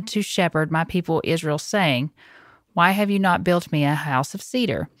commanded to shepherd my people Israel, saying, Why have you not built me a house of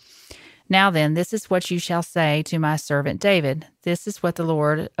cedar? Now then, this is what you shall say to my servant David. This is what the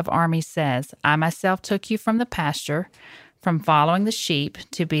Lord of armies says. I myself took you from the pasture, from following the sheep,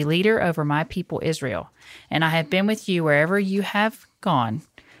 to be leader over my people Israel. And I have been with you wherever you have gone,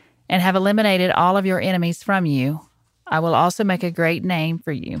 and have eliminated all of your enemies from you. I will also make a great name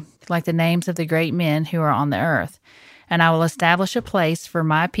for you, like the names of the great men who are on the earth. And I will establish a place for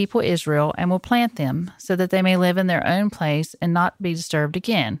my people Israel, and will plant them, so that they may live in their own place and not be disturbed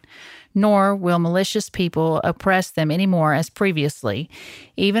again. Nor will malicious people oppress them any more as previously,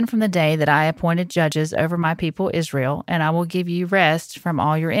 even from the day that I appointed judges over my people Israel, and I will give you rest from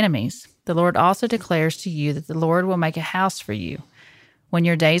all your enemies. The Lord also declares to you that the Lord will make a house for you. When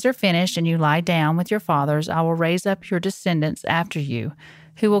your days are finished and you lie down with your fathers, I will raise up your descendants after you,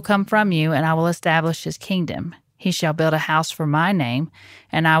 who will come from you, and I will establish his kingdom. He shall build a house for my name,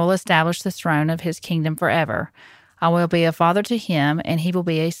 and I will establish the throne of his kingdom forever. I will be a father to him, and he will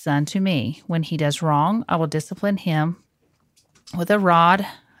be a son to me. When he does wrong, I will discipline him with a rod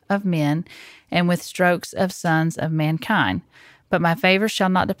of men and with strokes of sons of mankind. But my favor shall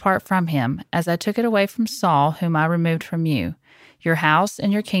not depart from him, as I took it away from Saul, whom I removed from you. Your house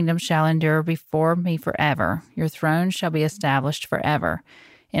and your kingdom shall endure before me forever. Your throne shall be established forever.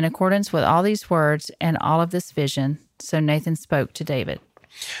 In accordance with all these words and all of this vision, so Nathan spoke to David.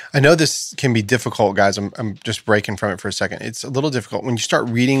 I know this can be difficult, guys. I'm just breaking from it for a second. It's a little difficult when you start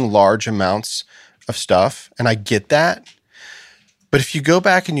reading large amounts of stuff, and I get that. But if you go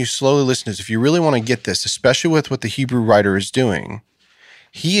back and you slowly listen to this, if you really want to get this, especially with what the Hebrew writer is doing,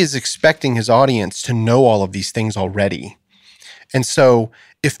 he is expecting his audience to know all of these things already. And so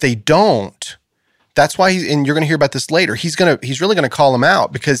if they don't, that's why and you're going to hear about this later, he's really going to call them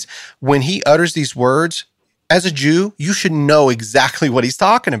out, because when he utters these words, as a Jew, you should know exactly what he's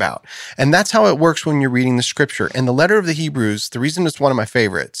talking about. And that's how it works when you're reading the scripture. And the letter of the Hebrews, the reason it's one of my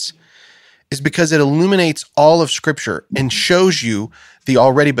favorites is because it illuminates all of scripture and shows you the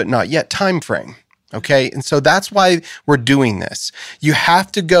already but not yet time frame. Okay? And so that's why we're doing this. You have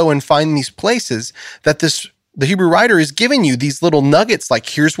to go and find these places that the Hebrew writer is giving you these little nuggets, like,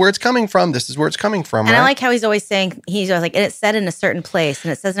 here's where it's coming from. This is where it's coming from. And right? I like how he's always saying, he's always like, and it's said in a certain place,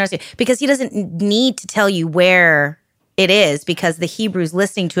 and it says in our, because he doesn't need to tell you where it is, because the Hebrews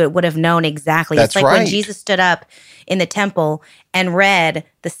listening to it would have known exactly. That's it's like right. when Jesus stood up in the temple and read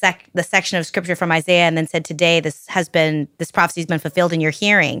the section of scripture from Isaiah and then said, today this prophecy has been fulfilled in your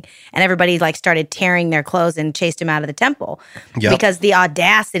hearing. And everybody like started tearing their clothes and chased him out of the temple. Yep. Because the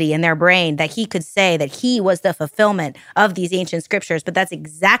audacity in their brain that he could say that he was the fulfillment of these ancient scriptures. But that's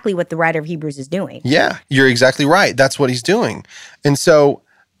exactly what the writer of Hebrews is doing. Yeah, you're exactly right. That's what he's doing. And so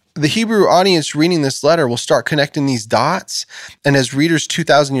the Hebrew audience reading this letter will start connecting these dots. And as readers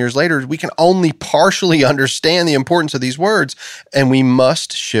 2,000 years later, we can only partially understand the importance of these words, and we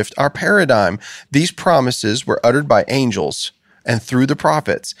must shift our paradigm. These promises were uttered by angels and through the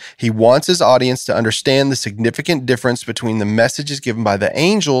prophets. He wants his audience to understand the significant difference between the messages given by the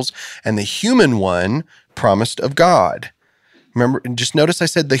angels and the human one promised of God. Remember, just notice I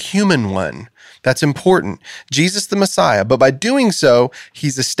said the human one. That's important. Jesus the Messiah. But by doing so,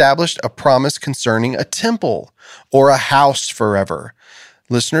 he's established a promise concerning a temple or a house forever.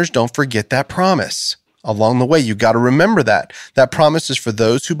 Listeners, don't forget that promise. Along the way, you got to remember that. That promise is for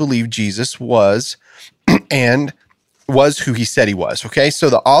those who believe Jesus was and was who he said he was, okay? So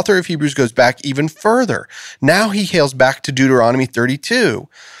the author of Hebrews goes back even further. Now he hails back to Deuteronomy 32,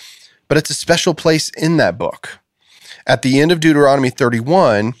 but it's a special place in that book. At the end of Deuteronomy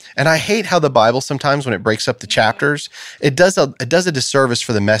 31, and I hate how the Bible sometimes when it breaks up the chapters, it does a disservice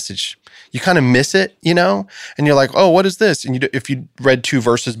for the message. You kind of miss it, you know? And you're like, oh, what is this? And if you read 2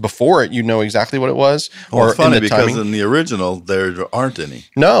 verses before it, you know exactly what it was. Well, it's funny in the because timing. in the original, there aren't any.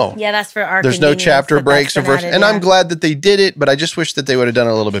 No. Yeah, that's for our There's no convenience, chapter but breaks or that's been verse. added, And yeah. I'm glad that they did it, but I just wish that they would have done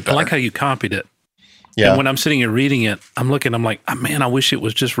it a little bit I better. like how you copied it. Yeah. And when I'm sitting here reading it, I'm like, oh, man, I wish it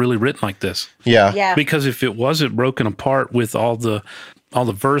was just really written like this. Yeah. Yeah. Because if it wasn't broken apart with all the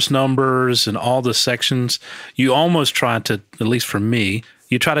verse numbers and all the sections, you almost try to, at least for me,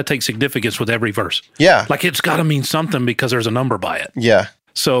 you try to take significance with every verse. Yeah. Like it's got to mean something because there's a number by it. Yeah.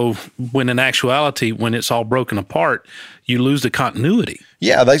 So when in actuality, when it's all broken apart, you lose the continuity.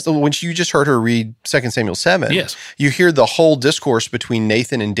 Yeah, like when you just heard her read 2 Samuel 7, Yes. you hear the whole discourse between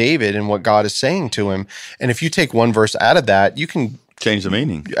Nathan and David and what God is saying to him. And if you take one verse out of that, you can Change the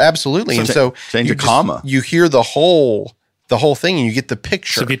meaning. absolutely. And so Change you a comma. You hear the whole thing and you get the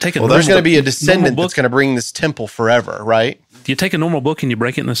picture. So if you take a there's going to be a normal descendant book- that's going to bring this temple forever, right? You take a normal book and you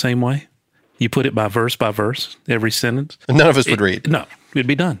break it in the same way. You put it by verse, every sentence. None of us would read. No, it'd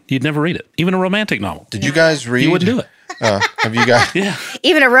be done. You'd never read it. Even a romantic novel. Did you guys read? You wouldn't do it. Have you guys? Yeah.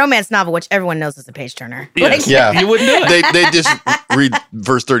 Even a romance novel, which everyone knows is a page turner. Yes. Yeah. You wouldn't do it. They just read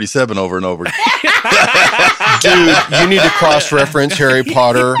verse 37 over and over. Dude, you need to cross-reference Harry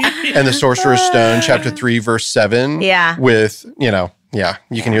Potter and the Sorcerer's Stone, chapter 3, verse 7. Yeah. With, yeah,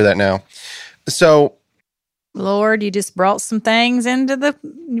 you can hear that now. So, Lord, you just brought some things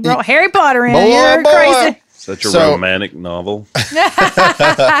you brought Harry Potter in. Boy, You're boy. crazy. Such a So- romantic novel.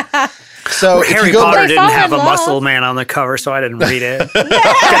 so if Harry you go Potter back, didn't fall have a in love. muscle man on the cover, so I didn't read it. Harry,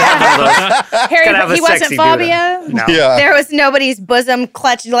 Gotta have a he wasn't sexy Fabio. dude. No. yeah, There was nobody's bosom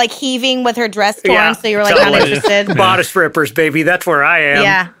clutch, like heaving with her dress torn, Yeah, so you were like not totally. interested. Bodice rippers, baby. That's where I am.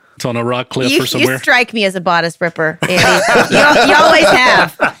 Yeah. It's on a rock cliff You or somewhere. strike me as a bodice ripper, Andy. you always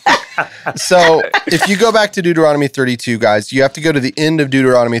have. so if you go back to Deuteronomy 32, guys, you have to go to the end of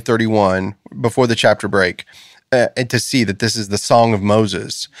Deuteronomy 31 before the chapter break and to see that this is the Song of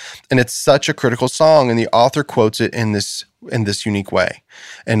Moses. And it's such a critical song, and the author quotes it in this unique way.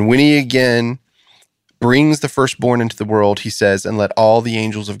 And when he again brings the firstborn into the world, he says, and let all the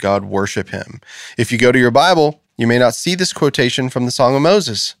angels of God worship him. If you go to your Bible, you may not see this quotation from the Song of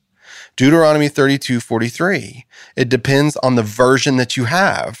Moses. Deuteronomy 32:43. It depends on the version that you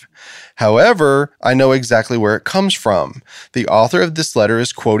have. However, I know exactly where it comes from. The author of this letter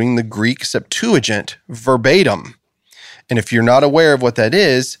is quoting the Greek Septuagint verbatim. And if you're not aware of what that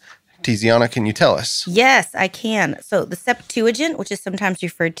is, Tiziana, can you tell us? Yes, I can. So the Septuagint, which is sometimes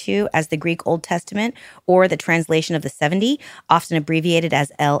referred to as the Greek Old Testament or the translation of the 70, often abbreviated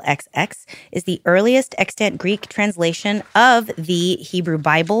as LXX, is the earliest extant Greek translation of the Hebrew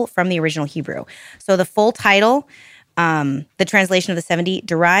Bible from the original Hebrew. So the full title, the translation of the 70,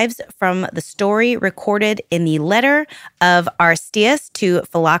 derives from the story recorded in the letter of Aristeas to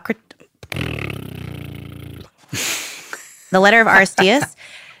Philocrates. The letter of Aristeas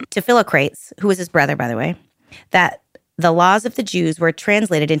to Philocrates, who was his brother, by the way, that the laws of the Jews were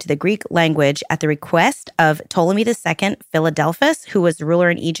translated into the Greek language at the request of Ptolemy II Philadelphus, who was ruler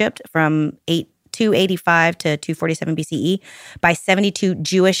in Egypt from 285 to 247 BCE, by 72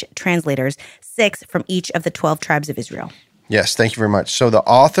 Jewish translators, 6 from each of the 12 tribes of Israel. Yes, thank you very much. So the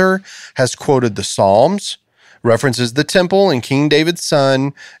author has quoted the Psalms, references the temple and King David's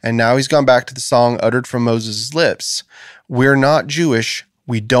son, and now he's gone back to the song uttered from Moses' lips. We're not Jewish.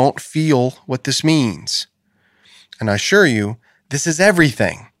 We don't feel what this means. And I assure you, this is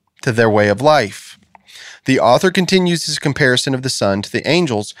everything to their way of life. The author continues his comparison of the Son to the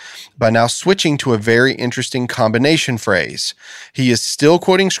angels by now switching to a very interesting combination phrase. He is still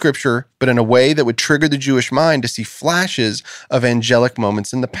quoting scripture, but in a way that would trigger the Jewish mind to see flashes of angelic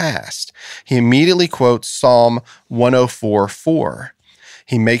moments in the past. He immediately quotes Psalm 104:4.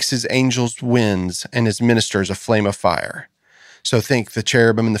 He makes his angels winds and his ministers a flame of fire. So think the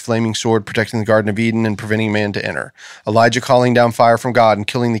cherubim and the flaming sword protecting the Garden of Eden and preventing man to enter. Elijah calling down fire from God and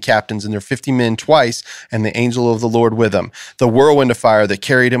killing the captains and their 50 men twice, and the angel of the Lord with them. The whirlwind of fire that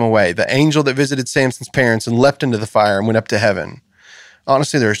carried him away. The angel that visited Samson's parents and leapt into the fire and went up to heaven.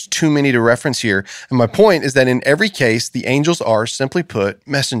 Honestly, there's too many to reference here. And my point is that in every case, the angels are, simply put,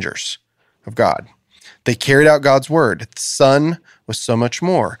 messengers of God. They carried out God's word. The Son was so much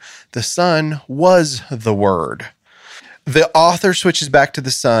more. The Son was the Word. The author switches back to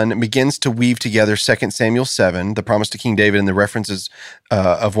the Son and begins to weave together 2 Samuel 7, the promise to King David, and the references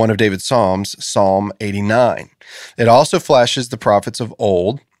of one of David's Psalms, Psalm 89. It also flashes the prophets of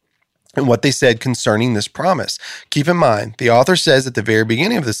old and what they said concerning this promise. Keep in mind, the author says at the very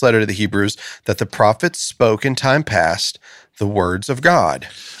beginning of this letter to the Hebrews that the prophets spoke in time past the words of God.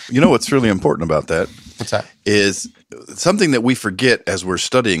 You know what's really important about that? What's that? Is something that we forget as we're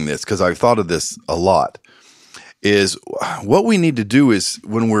studying this, because I've thought of this a lot, is what we need to do is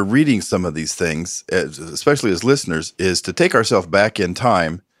when we're reading some of these things, especially as listeners, is to take ourselves back in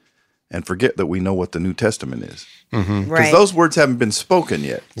time and forget that we know what the New Testament is. Mm-hmm. Because those words haven't been spoken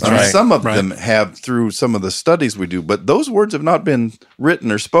yet. Some of them have through some of the studies we do, but those words have not been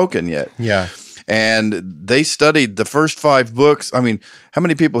written or spoken yet. Yeah. And they studied the first 5 books. I mean, how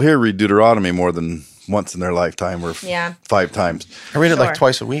many people here read Deuteronomy more than once in their lifetime or 5 times? I read it like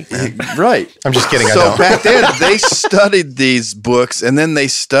twice a week, man. Right. I'm just kidding. So back then, they studied these books, and then they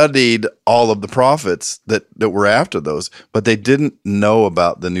studied all of the prophets that were after those, but they didn't know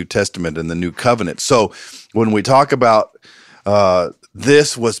about the New Testament and the New Covenant. So when we talk about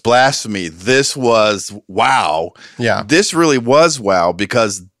this was blasphemy, this was wow. Yeah. This really was wow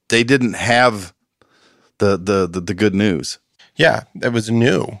because they didn't have the good news. Yeah, it was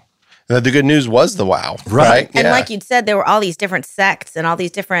new. The good news was the wow, right? And like you'd said, there were all these different sects and all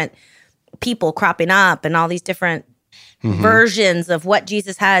these different people cropping up and all these different versions of what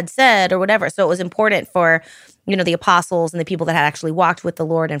Jesus had said or whatever. So it was important for, the apostles and the people that had actually walked with the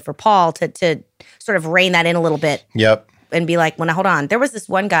Lord and for Paul to sort of rein that in a little bit. Yep. And be like, well, now hold on. There was this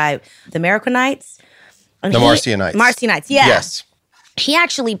one guy, the Marcionites. Marcionites, yeah. Yes. He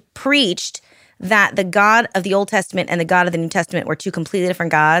actually preached that the God of the Old Testament and the God of the New Testament were two completely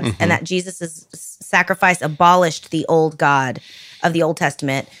different gods, and that Jesus' sacrifice abolished the old God of the Old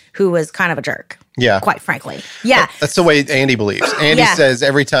Testament, who was kind of a jerk. Yeah. Quite frankly. Yeah. That's the way Andy believes. Andy says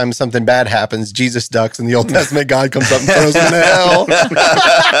every time something bad happens, Jesus ducks and the Old Testament God comes up and throws him into hell.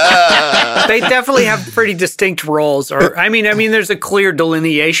 They definitely have pretty distinct roles. Or I mean, there's a clear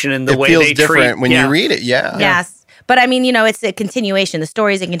delineation in the way they treat. It feels different when you read it, Yes. But I mean, it's a continuation. The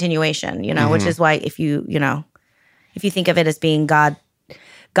story is a continuation, which is why if you think of it as being God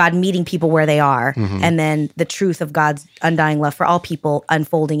meeting people where they are, and then the truth of God's undying love for all people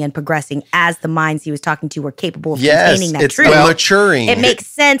unfolding and progressing as the minds he was talking to were capable of containing that truth. Maturing. It makes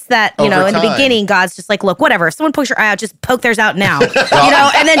sense that, in the beginning, God's just like, look, whatever. If someone pokes your eye out, just poke theirs out now.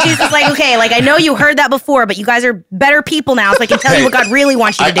 And then Jesus is like, okay, like I know you heard that before, but you guys are better people now, so I can tell you what God really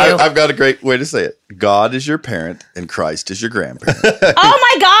wants you to do. I've got a great way to say it. God is your parent and Christ is your grandparent. Oh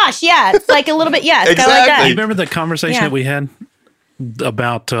my gosh, yeah. It's like a little bit, it's exactly. kind of like that. You remember the conversation that we had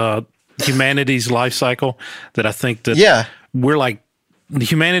about humanity's life cycle? That I think that we're like,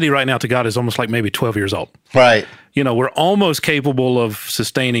 humanity right now to God is almost like maybe 12 years old. Right. We're almost capable of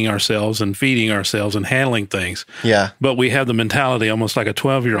sustaining ourselves and feeding ourselves and handling things. Yeah. But we have the mentality almost like a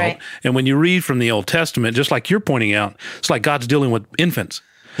 12-year-old. Right. And when you read from the Old Testament, just like you're pointing out, it's like God's dealing with infants.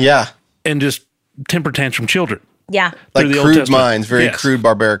 Yeah. And just temper tantrum children. Yeah. Like crude minds, very crude,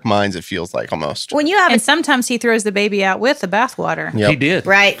 barbaric minds, it feels like almost. When you have and sometimes he throws the baby out with the bathwater. Yep. He did.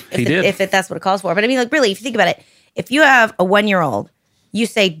 Right. If that's what it calls for. But I mean, like, really, if you think about it, if you have a 1-year-old, you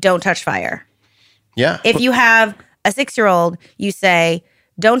say, don't touch fire. Yeah. If you have a 6-year-old, you say,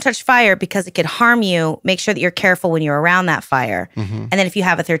 don't touch fire because it could harm you. Make sure that you're careful when you're around that fire. And then if you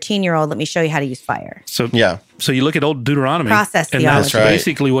have a 13-year-old, let me show you how to use fire. So you look at old Deuteronomy. Process and theology. that's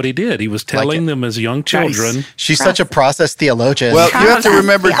basically what he did. He was telling them as young children. Nice. She's such a process theologian. Well, you have to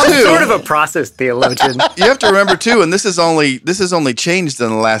remember too. I'm sort of a process theologian. You have to remember too, and this is only changed in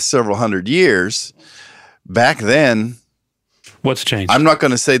the last several hundred years. Back then, what's changed? I'm not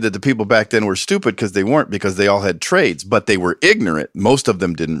going to say that the people back then were stupid because they weren't, because they all had trades, but they were ignorant. Most of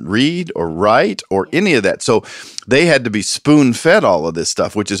them didn't read or write or any of that. So they had to be spoon-fed all of this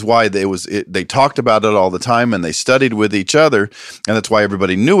stuff, which is why they talked about it all the time and they studied with each other, and that's why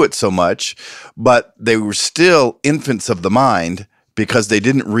everybody knew it so much. But they were still infants of the mind because they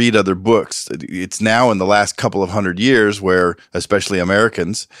didn't read other books. It's now in the last couple of hundred years where, especially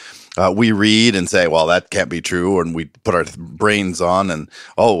Americans, we read and say, well, that can't be true. And we put our brains on and,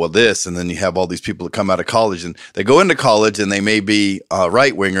 oh, well, this. And then you have all these people that come out of college and they go into college and they may be a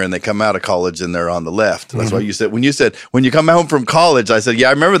right winger and they come out of college and they're on the left. That's why you said, when you come home from college, I said, yeah,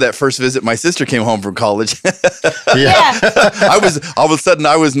 I remember that first visit. My sister came home from college. Yeah. All of a sudden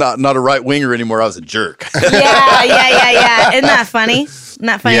I was not a right winger anymore. I was a jerk. Yeah. Isn't that funny? Isn't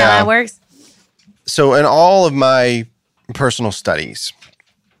that funny how that works? So in all of my personal studies,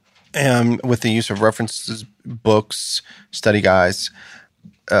 with the use of references, books, study guides,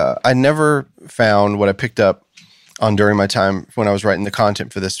 I never found what I picked up on during my time when I was writing the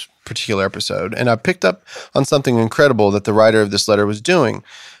content for this particular episode. And I picked up on something incredible that the writer of this letter was doing.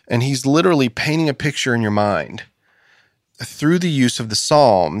 And he's literally painting a picture in your mind through the use of the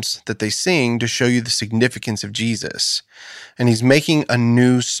Psalms that they sing to show you the significance of Jesus. And he's making a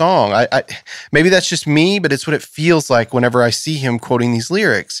new song. I maybe that's just me, but it's what it feels like whenever I see him quoting these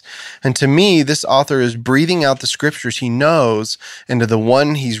lyrics. And to me, this author is breathing out the scriptures he knows into the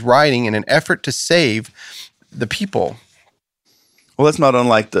one he's writing in an effort to save the people. Well, that's not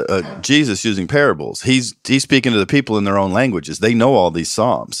unlike Jesus using parables. He's speaking to the people in their own languages. They know all these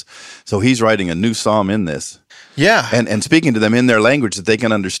psalms. So he's writing a new psalm in this. Yeah. And speaking to them in their language that they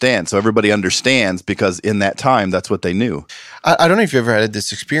can understand. So everybody understands because in that time, that's what they knew. I don't know if you ever had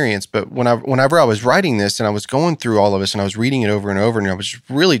this experience, but whenever I was writing this and I was going through all of this and I was reading it over and over and I was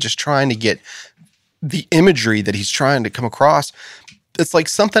really just trying to get the imagery that he's trying to come across, it's like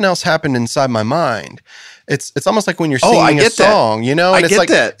something else happened inside my mind. It's almost like when you're singing a song, you know, and it's like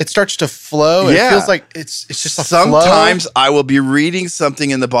that. It starts to flow. And it feels like it's just a Sometimes flow. I will be reading something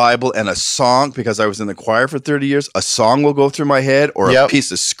in the Bible and a song, because I was in the choir for 30 years, a song will go through my head or a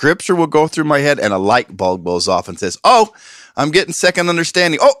piece of scripture will go through my head and a light bulb goes off and says, oh, I'm getting second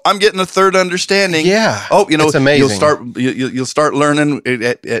understanding. Oh, I'm getting a third understanding. Yeah. Oh, you know, it's amazing. You'll start learning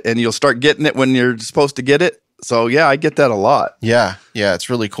it, and you'll start getting it when you're supposed to get it. So, yeah, I get that a lot. Yeah, it's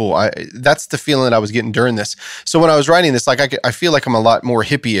really cool. That's the feeling that I was getting during this. So when I was writing this, like I feel like I'm a lot more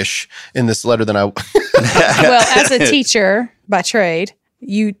hippie-ish in this letter than I... Well, as a teacher by trade,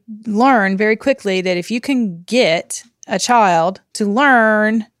 you learn very quickly that if you can get a child to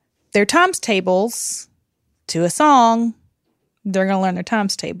learn their times tables to a song, they're going to learn their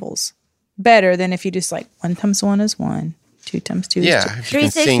times tables better than if you just like 1 times 1 is 1. 2 times 2 is 2. 3,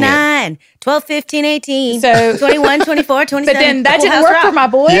 6, 9, 12, 15, 18, so, 21, 24, 27. But then that didn't work for my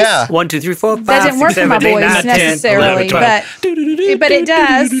boys. Yeah. 1, 2, 3, 4, 5, that didn't work 6, for my 7, 8, boys 9, 10, necessarily, 11, 12. but it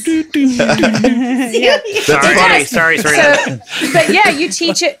does. Yeah. Sorry. But yeah, you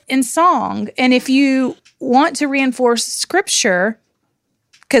teach it in song, and if you want to reinforce scripture,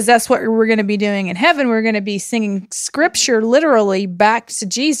 because that's what we're going to be doing in heaven, we're going to be singing scripture literally back to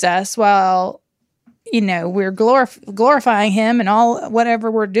Jesus while, you know, we're glorifying him and all whatever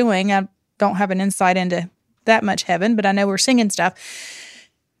we're doing. I don't have an insight into that much heaven, but I know we're singing stuff.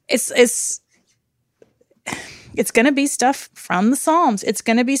 It's going to be stuff from the Psalms. It's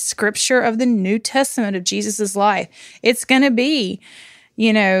going to be scripture of the New Testament of Jesus's life. It's going to be,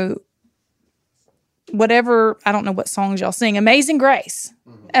 you know, whatever, I don't know what songs y'all sing, Amazing Grace.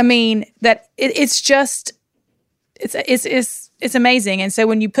 I mean, that it's just, it's amazing. And so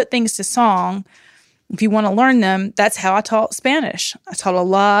when you put things to song, if you want to learn them, that's how I taught Spanish. I taught a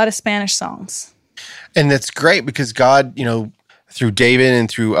lot of Spanish songs. And that's great because God, you know, through David and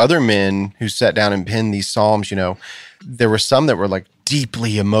through other men who sat down and penned these Psalms, you know, there were some that were like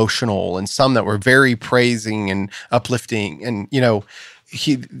deeply emotional and some that were very praising and uplifting. And, you know,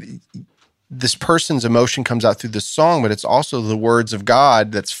 this person's emotion comes out through the song, but it's also the words of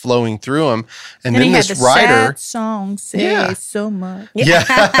God that's flowing through him. And then this writer, sad song say so much.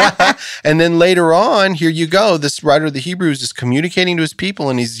 Yeah. And then later on, here you go. This writer of the Hebrews is communicating to his people,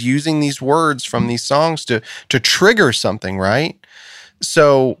 and he's using these words from these songs to trigger something, right?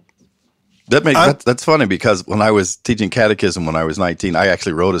 So that's funny because when I was teaching catechism when I was 19, I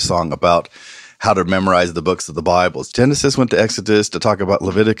actually wrote a song about how to memorize the books of the Bible. Genesis went to Exodus to talk about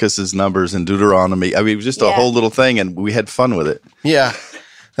Leviticus's Numbers and Deuteronomy. I mean, it was just a whole little thing, and we had fun with it. Yeah,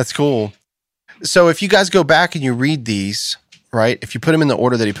 that's cool. So if you guys go back and you read these, right, if you put them in the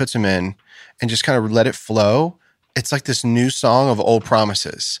order that he puts them in and just kind of let it flow, it's like this new song of old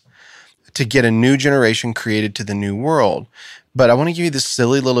promises to get a new generation created to the new world. But I want to give you this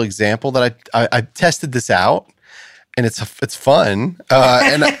silly little example that I tested this out. And it's fun.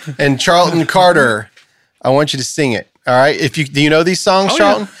 And Charlton Carter, I want you to sing it. All right. Do you know these songs,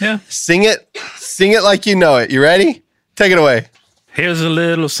 Charlton? Yeah. Sing it like you know it. You ready? Take it away. Here's a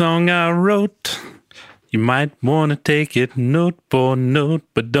little song I wrote. You might want to take it note for note,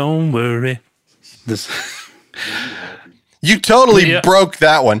 but don't worry. You totally Yeah. broke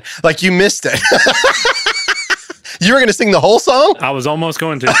that one. Like you missed it. You were going to sing the whole song? I was almost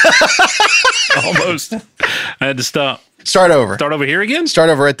going to. Almost. I had to stop. Start over. Start over here again? Start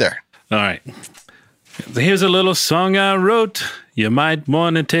over right there. All right. Here's a little song I wrote. You might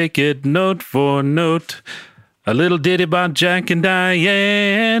want to take it note for note. A little ditty about Jack and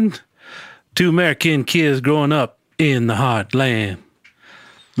Diane. Two American kids growing up in the heartland.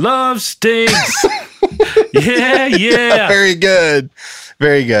 Love stinks. Yeah. Very good.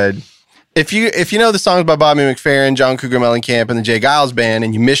 Very good. If you know the songs by Bobby McFerrin, John Cougar Mellencamp, and the Jay Giles Band,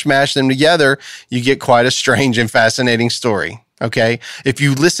 and you mishmash them together, you get quite a strange and fascinating story. Okay? If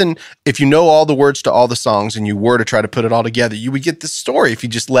you know all the words to all the songs and you were to try to put it all together, you would get this story if you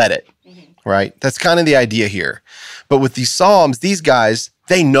just let it. Right? That's kind of the idea here. But with these Psalms, these guys,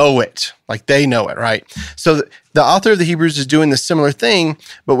 they know it. Like they know it, right? So the author of the Hebrews is doing the similar thing,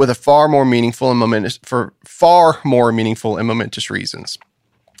 but with a far more meaningful and momentous reasons.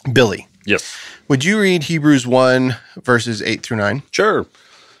 Billy. Yes. Would you read Hebrews 1, verses 8 through 9? Sure.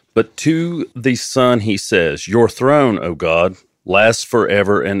 But to the Son he says, your throne, O God, lasts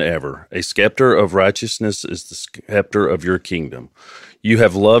forever and ever. A scepter of righteousness is the scepter of your kingdom. You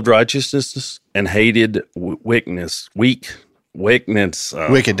have loved righteousness and hated wickedness.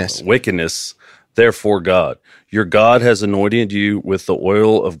 Therefore, God, your God has anointed you with the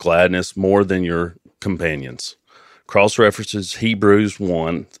oil of gladness more than your companions. Cross references Hebrews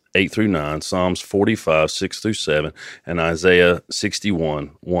 1, 8 through 9, Psalms 45, 6 through 7, and Isaiah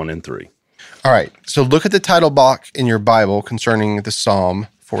 61, 1 and 3. All right. So look at the title block in your Bible concerning the Psalm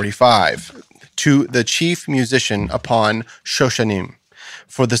 45. To the chief musician upon Shoshanim.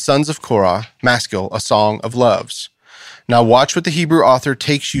 For the sons of Korah, Maskil, a song of loves. Now watch what the Hebrew author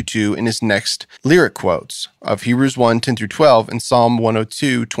takes you to in his next lyric quotes of Hebrews 1, 10 through 12, and Psalm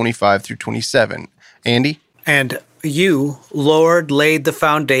 102, 25 through 27. Andy? And you, Lord, laid the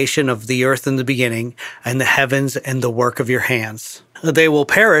foundation of the earth in the beginning, and the heavens and the work of your hands. They will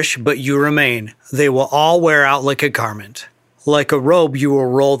perish, but you remain. They will all wear out like a garment. Like a robe, you will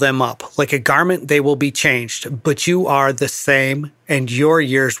roll them up. Like a garment, they will be changed. But you are the same, and your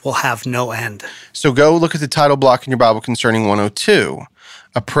years will have no end. So go look at the title block in your Bible concerning 102,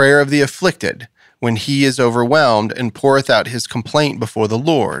 a prayer of the afflicted, when he is overwhelmed and poureth out his complaint before the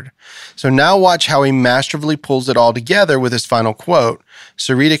Lord. So now watch how he masterfully pulls it all together with his final quote.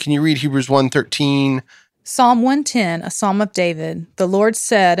 Sarita, can you read Hebrews 1:13? Psalm 110, a psalm of David. The Lord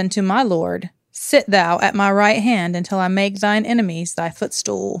said unto my Lord, sit thou at my right hand until I make thine enemies thy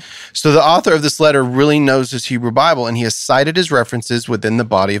footstool. So the author of this letter really knows his Hebrew Bible, and he has cited his references within the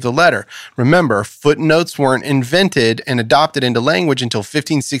body of the letter. Remember, footnotes weren't invented and adopted into language until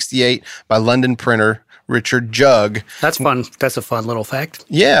 1568 by London printer Richard Jugg. That's fun. That's a fun little fact.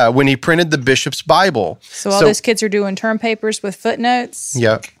 Yeah, when he printed the Bishop's Bible. So all those kids are doing term papers with footnotes?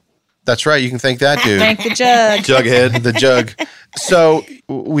 Yep. That's right. You can thank that dude. Thank the judge. Jughead, the jug. So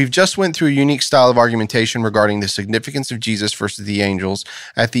we've just went through a unique style of argumentation regarding the significance of Jesus versus the angels.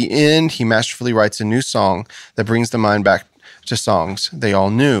 At the end, he masterfully writes a new song that brings the mind back to songs they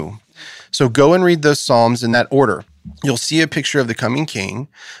all knew. So go and read those psalms in that order. You'll see a picture of the coming king,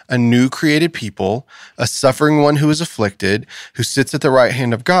 a new created people, a suffering one who is afflicted, who sits at the right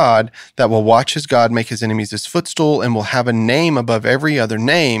hand of God, that will watch his God make his enemies his footstool, and will have a name above every other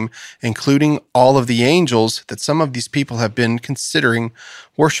name, including all of the angels that some of these people have been considering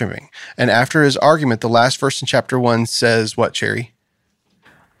worshiping. And after his argument, the last verse in chapter 1 says what, Cherry?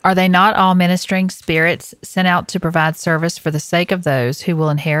 Are they not all ministering spirits sent out to provide service for the sake of those who will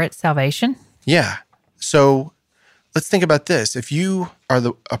inherit salvation? Yeah. So let's think about this. If you are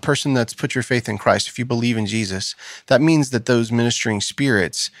a person that's put your faith in Christ, if you believe in Jesus, that means that those ministering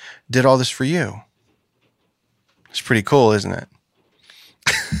spirits did all this for you. It's pretty cool, isn't it?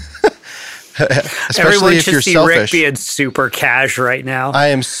 Especially Everyone if should you're see selfish. Rick being super cash right now. I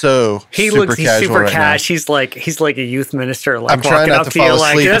am so He's super super right cash. now. He's like a youth minister. Like I'm trying walking not up to you fall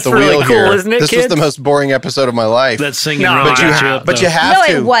like, asleep at that's the really wheel cool, here. isn't it, This kids? was the most boring episode of my life. That singing No, really but got you up, but you though. have No,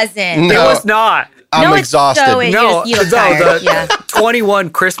 to. it wasn't. No. It was not. I'm no, exhausted. So it No, you look tired. the Yeah. 21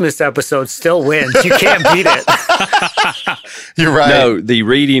 Christmas episode still wins. You can't beat it. You're right. No, the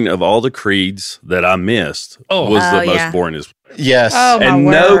reading of all the creeds that I missed was the most yeah. boring. Yes. Oh, my And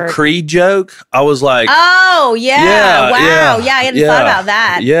word. no creed joke. I was like, Oh, yeah. Yeah, Wow. yeah, Yeah, I hadn't yeah, thought about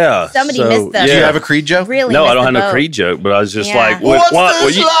that. yeah. Somebody So, missed the Do you yeah. have a creed joke? really no, I missed don't the have no boat. creed joke, but I was just Yeah. like, What's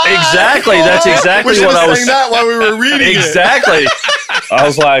this like? exactly. That's exactly we should what have I was. sang that while we were reading Exactly. I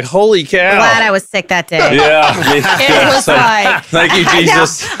was like, holy cow. Glad I was sick that day. Yeah. It was like, Thank you,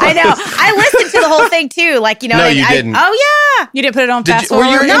 Jesus. I know. I listened to the whole thing too. Like, you know. No, and you I- didn't. Oh, yeah. you didn't put it on fast Were you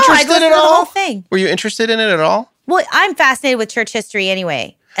forward? No, I interested listened at to the all? whole thing. Were you interested in it at all? Well, I'm fascinated with church history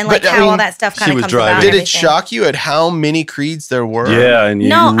anyway. And But, like I how mean, all that stuff kind she of was comes driving. about. Did and it everything. shock you at how many creeds there were? Yeah, and you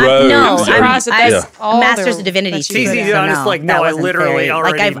No, wrote. no. Surprised that I'm that's a all master's there- of divinity that's student. easy so to honest, like, no, that I wasn't literally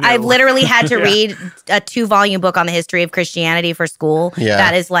already I've knew. literally had to read a 2-volume book on the history of Christianity for school. Yeah.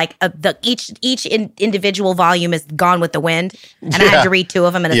 That is like each individual volume is Gone with the Wind, and I Yeah. had to read 2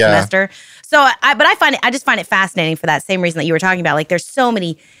 of them in a Yeah. semester. So, I just find it fascinating for that same reason that you were talking about. Like, there's so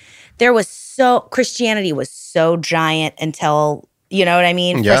many. Christianity was so giant until. You know what I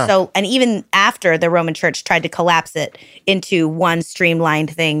mean? Yeah. And even after the Roman Church tried to collapse it into one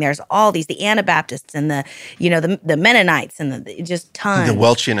streamlined thing, there's all these, the Anabaptists and the Mennonites and just tons. The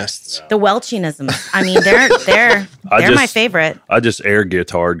Welchianists. The Welchianisms. I mean, they're my favorite. I just air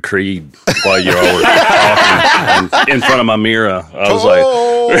guitared Creed while you all were talking and in front of my mirror. I was like,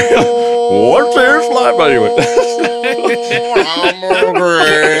 what's this like? But anyway. I'm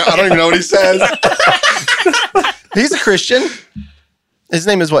hungry. I don't even know what he says. He's a Christian. His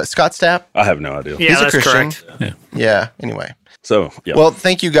name is what? Scott Stapp? I have no idea. Yeah, He's a that's Christian. correct. Yeah. Anyway. So, yeah. Well,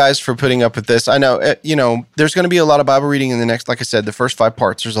 thank you guys for putting up with this. I know, there's going to be a lot of Bible reading in the next, like I said, the first 5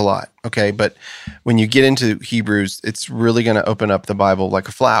 parts, there's a lot. Okay. But when you get into Hebrews, it's really going to open up the Bible like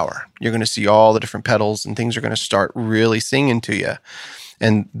a flower. You're going to see all the different petals and things are going to start really singing to you.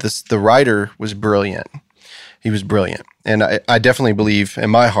 And the writer was brilliant. He was brilliant. And I definitely believe in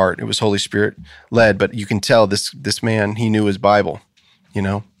my heart it was Holy Spirit led, but you can tell this man, he knew his Bible. He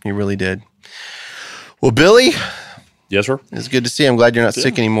really did. Well, Billy, Yes, sir. it's good to see you. I'm glad you're not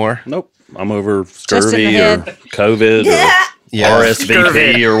sick anymore. Nope. I'm over Just in the scurvy or head. COVID or Yeah.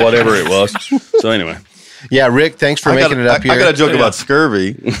 RSVP or whatever it was. So anyway. Yeah, Rick, thanks for making it up here. I got a joke about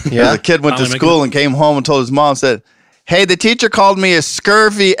scurvy. Yeah? The kid went to Finally school and came home and told his mom, said, "Hey, the teacher called me a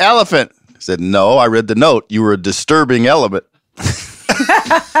scurvy elephant." I said, "No, I read the note. You were a disturbing element."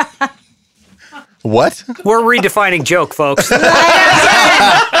 What? We're redefining joke, folks. That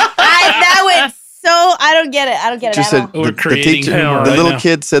went so. I don't get it. I don't get it Just at said all. We're creating teacher, humor the right little now.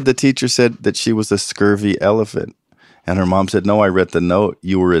 kid said the teacher said that she was a scurvy elephant. And her mom said, "No, I read the note.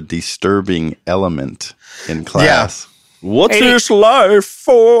 You were a disturbing element in class." What's Hey, this life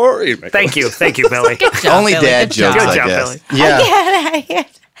for? Thank you, Billy. Only Billy. dad Good job. jokes, Good I job, guess. Billy. Yeah. I get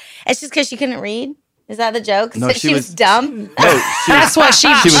it. It's just because she couldn't read. Is that the joke? No, So she she was was- dumb. No, That's what she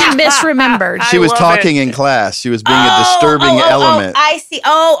misremembered. she was love talking in class. She was being a disturbing element. I see.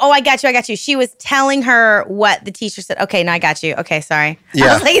 I got you. She was telling her what the teacher said. Okay, now I got you. Okay, sorry. Yeah.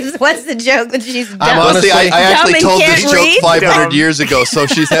 I was like, what's the joke that she's dumb? honestly- I actually Dumb and told can't this joke read? 500 Dumb. years ago, so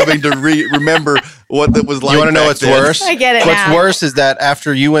she's having to remember what that was like. You want to know back what's then. worse? I get it What's now. worse is that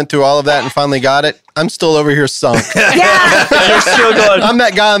after you went through all of that and finally got it, I'm still over here sunk. Yeah. You're still going. I'm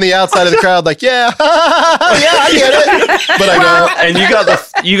that guy on the outside of the crowd like, yeah, I get it. But I don't. And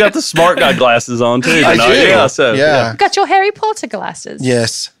you got the smart guy glasses on too. I tonight. do. Yeah. So Yeah. Got your Harry Potter glasses.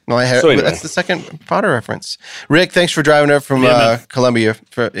 Yes. No, I have. So anyway. That's the second Potter reference. Rick, thanks for driving up from Yeah, man. Columbia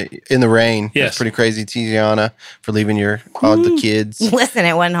in the rain. Yes. That's pretty crazy. Tiziana for leaving all the kids. Listen,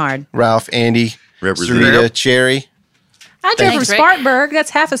 it wasn't hard. Ralph, Andy, Represent. Sarita, Cherry. I drove from Thanks, Rick. Spartanburg. That's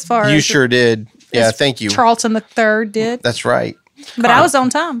half as far You as sure did. Yeah, thank you. Charlton III did. That's right. But I was on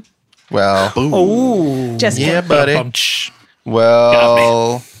time. Well, Just yeah, kidding. buddy.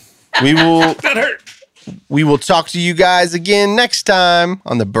 Well, we will talk to you guys again next time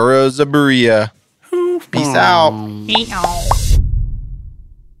on the Burrows of Berea. Peace out.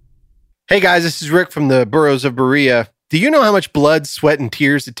 Hey guys, this is Rick from the Burrows of Berea. Do you know how much blood, sweat, and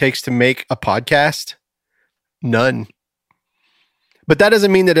tears it takes to make a podcast? None. But that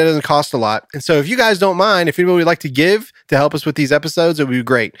doesn't mean that it doesn't cost a lot. And so if you guys don't mind, if anybody would like to give to help us with these episodes, it would be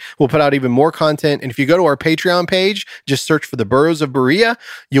great. We'll put out even more content. And if you go to our Patreon page, just search for the Burrows of Berea,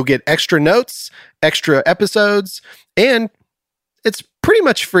 you'll get extra notes, extra episodes, and it's pretty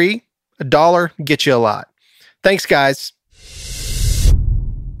much free. $1 gets you a lot. Thanks, guys.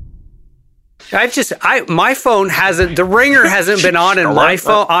 My phone hasn't, the ringer hasn't been on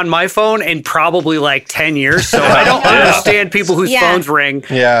my phone in probably like 10 years. So I don't understand people whose Yeah. phones ring.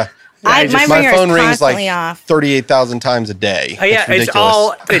 Yeah. My ringer phone is rings constantly like off. 38,000 times a day. Yeah,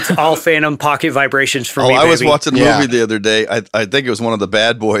 ridiculous. it's all phantom pocket vibrations for me. I was baby. watching a Yeah. movie the other day. I think it was one of the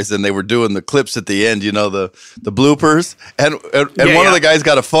Bad Boys, and they were doing the clips at the end. You know, the bloopers. And one of the guys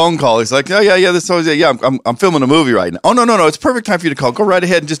got a phone call. He's like, I'm filming a movie right now. Oh no, it's perfect time for you to call. Go right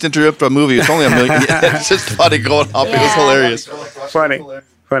ahead and just interrupt a movie. It's only a million. It's just funny going off. It was Yeah. hilarious.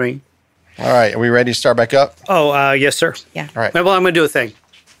 Funny. All right. Are we ready to start back up? Oh, yes, sir. Yeah. All right. Well, I'm going to do a thing.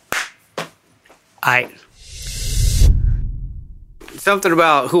 Something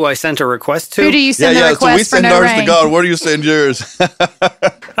about who I sent a request to. Who do you send the So we request for send no ours rain? to God. Where do you send yours?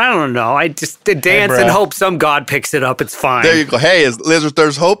 I don't know. I just dance and hope some God picks it up. It's fine. There you go. Hey,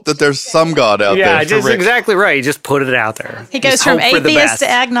 there's hope that there's some God out there. Yeah, just exactly right. You just put it out there. He goes Just from hope for the atheist to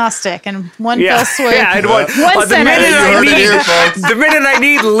best. agnostic in one fell swoop. Yeah, and One the sentence. the minute I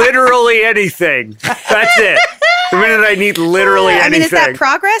need literally anything, that's it. The minute I need literally anything. I mean, is that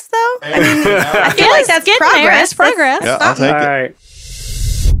progress, though? I mean, I feel like that's getting there. progress. It's progress. Yeah, I'll take All it. right.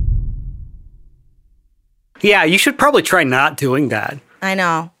 Yeah, you should probably try not doing that. I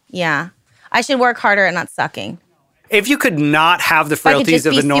know. Yeah. I should work harder at not sucking. If you could not have the I could frailties just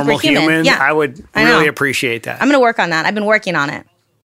of be a normal superhuman. human, Yeah. I would I know. really appreciate that. I'm going to work on that. I've been working on it.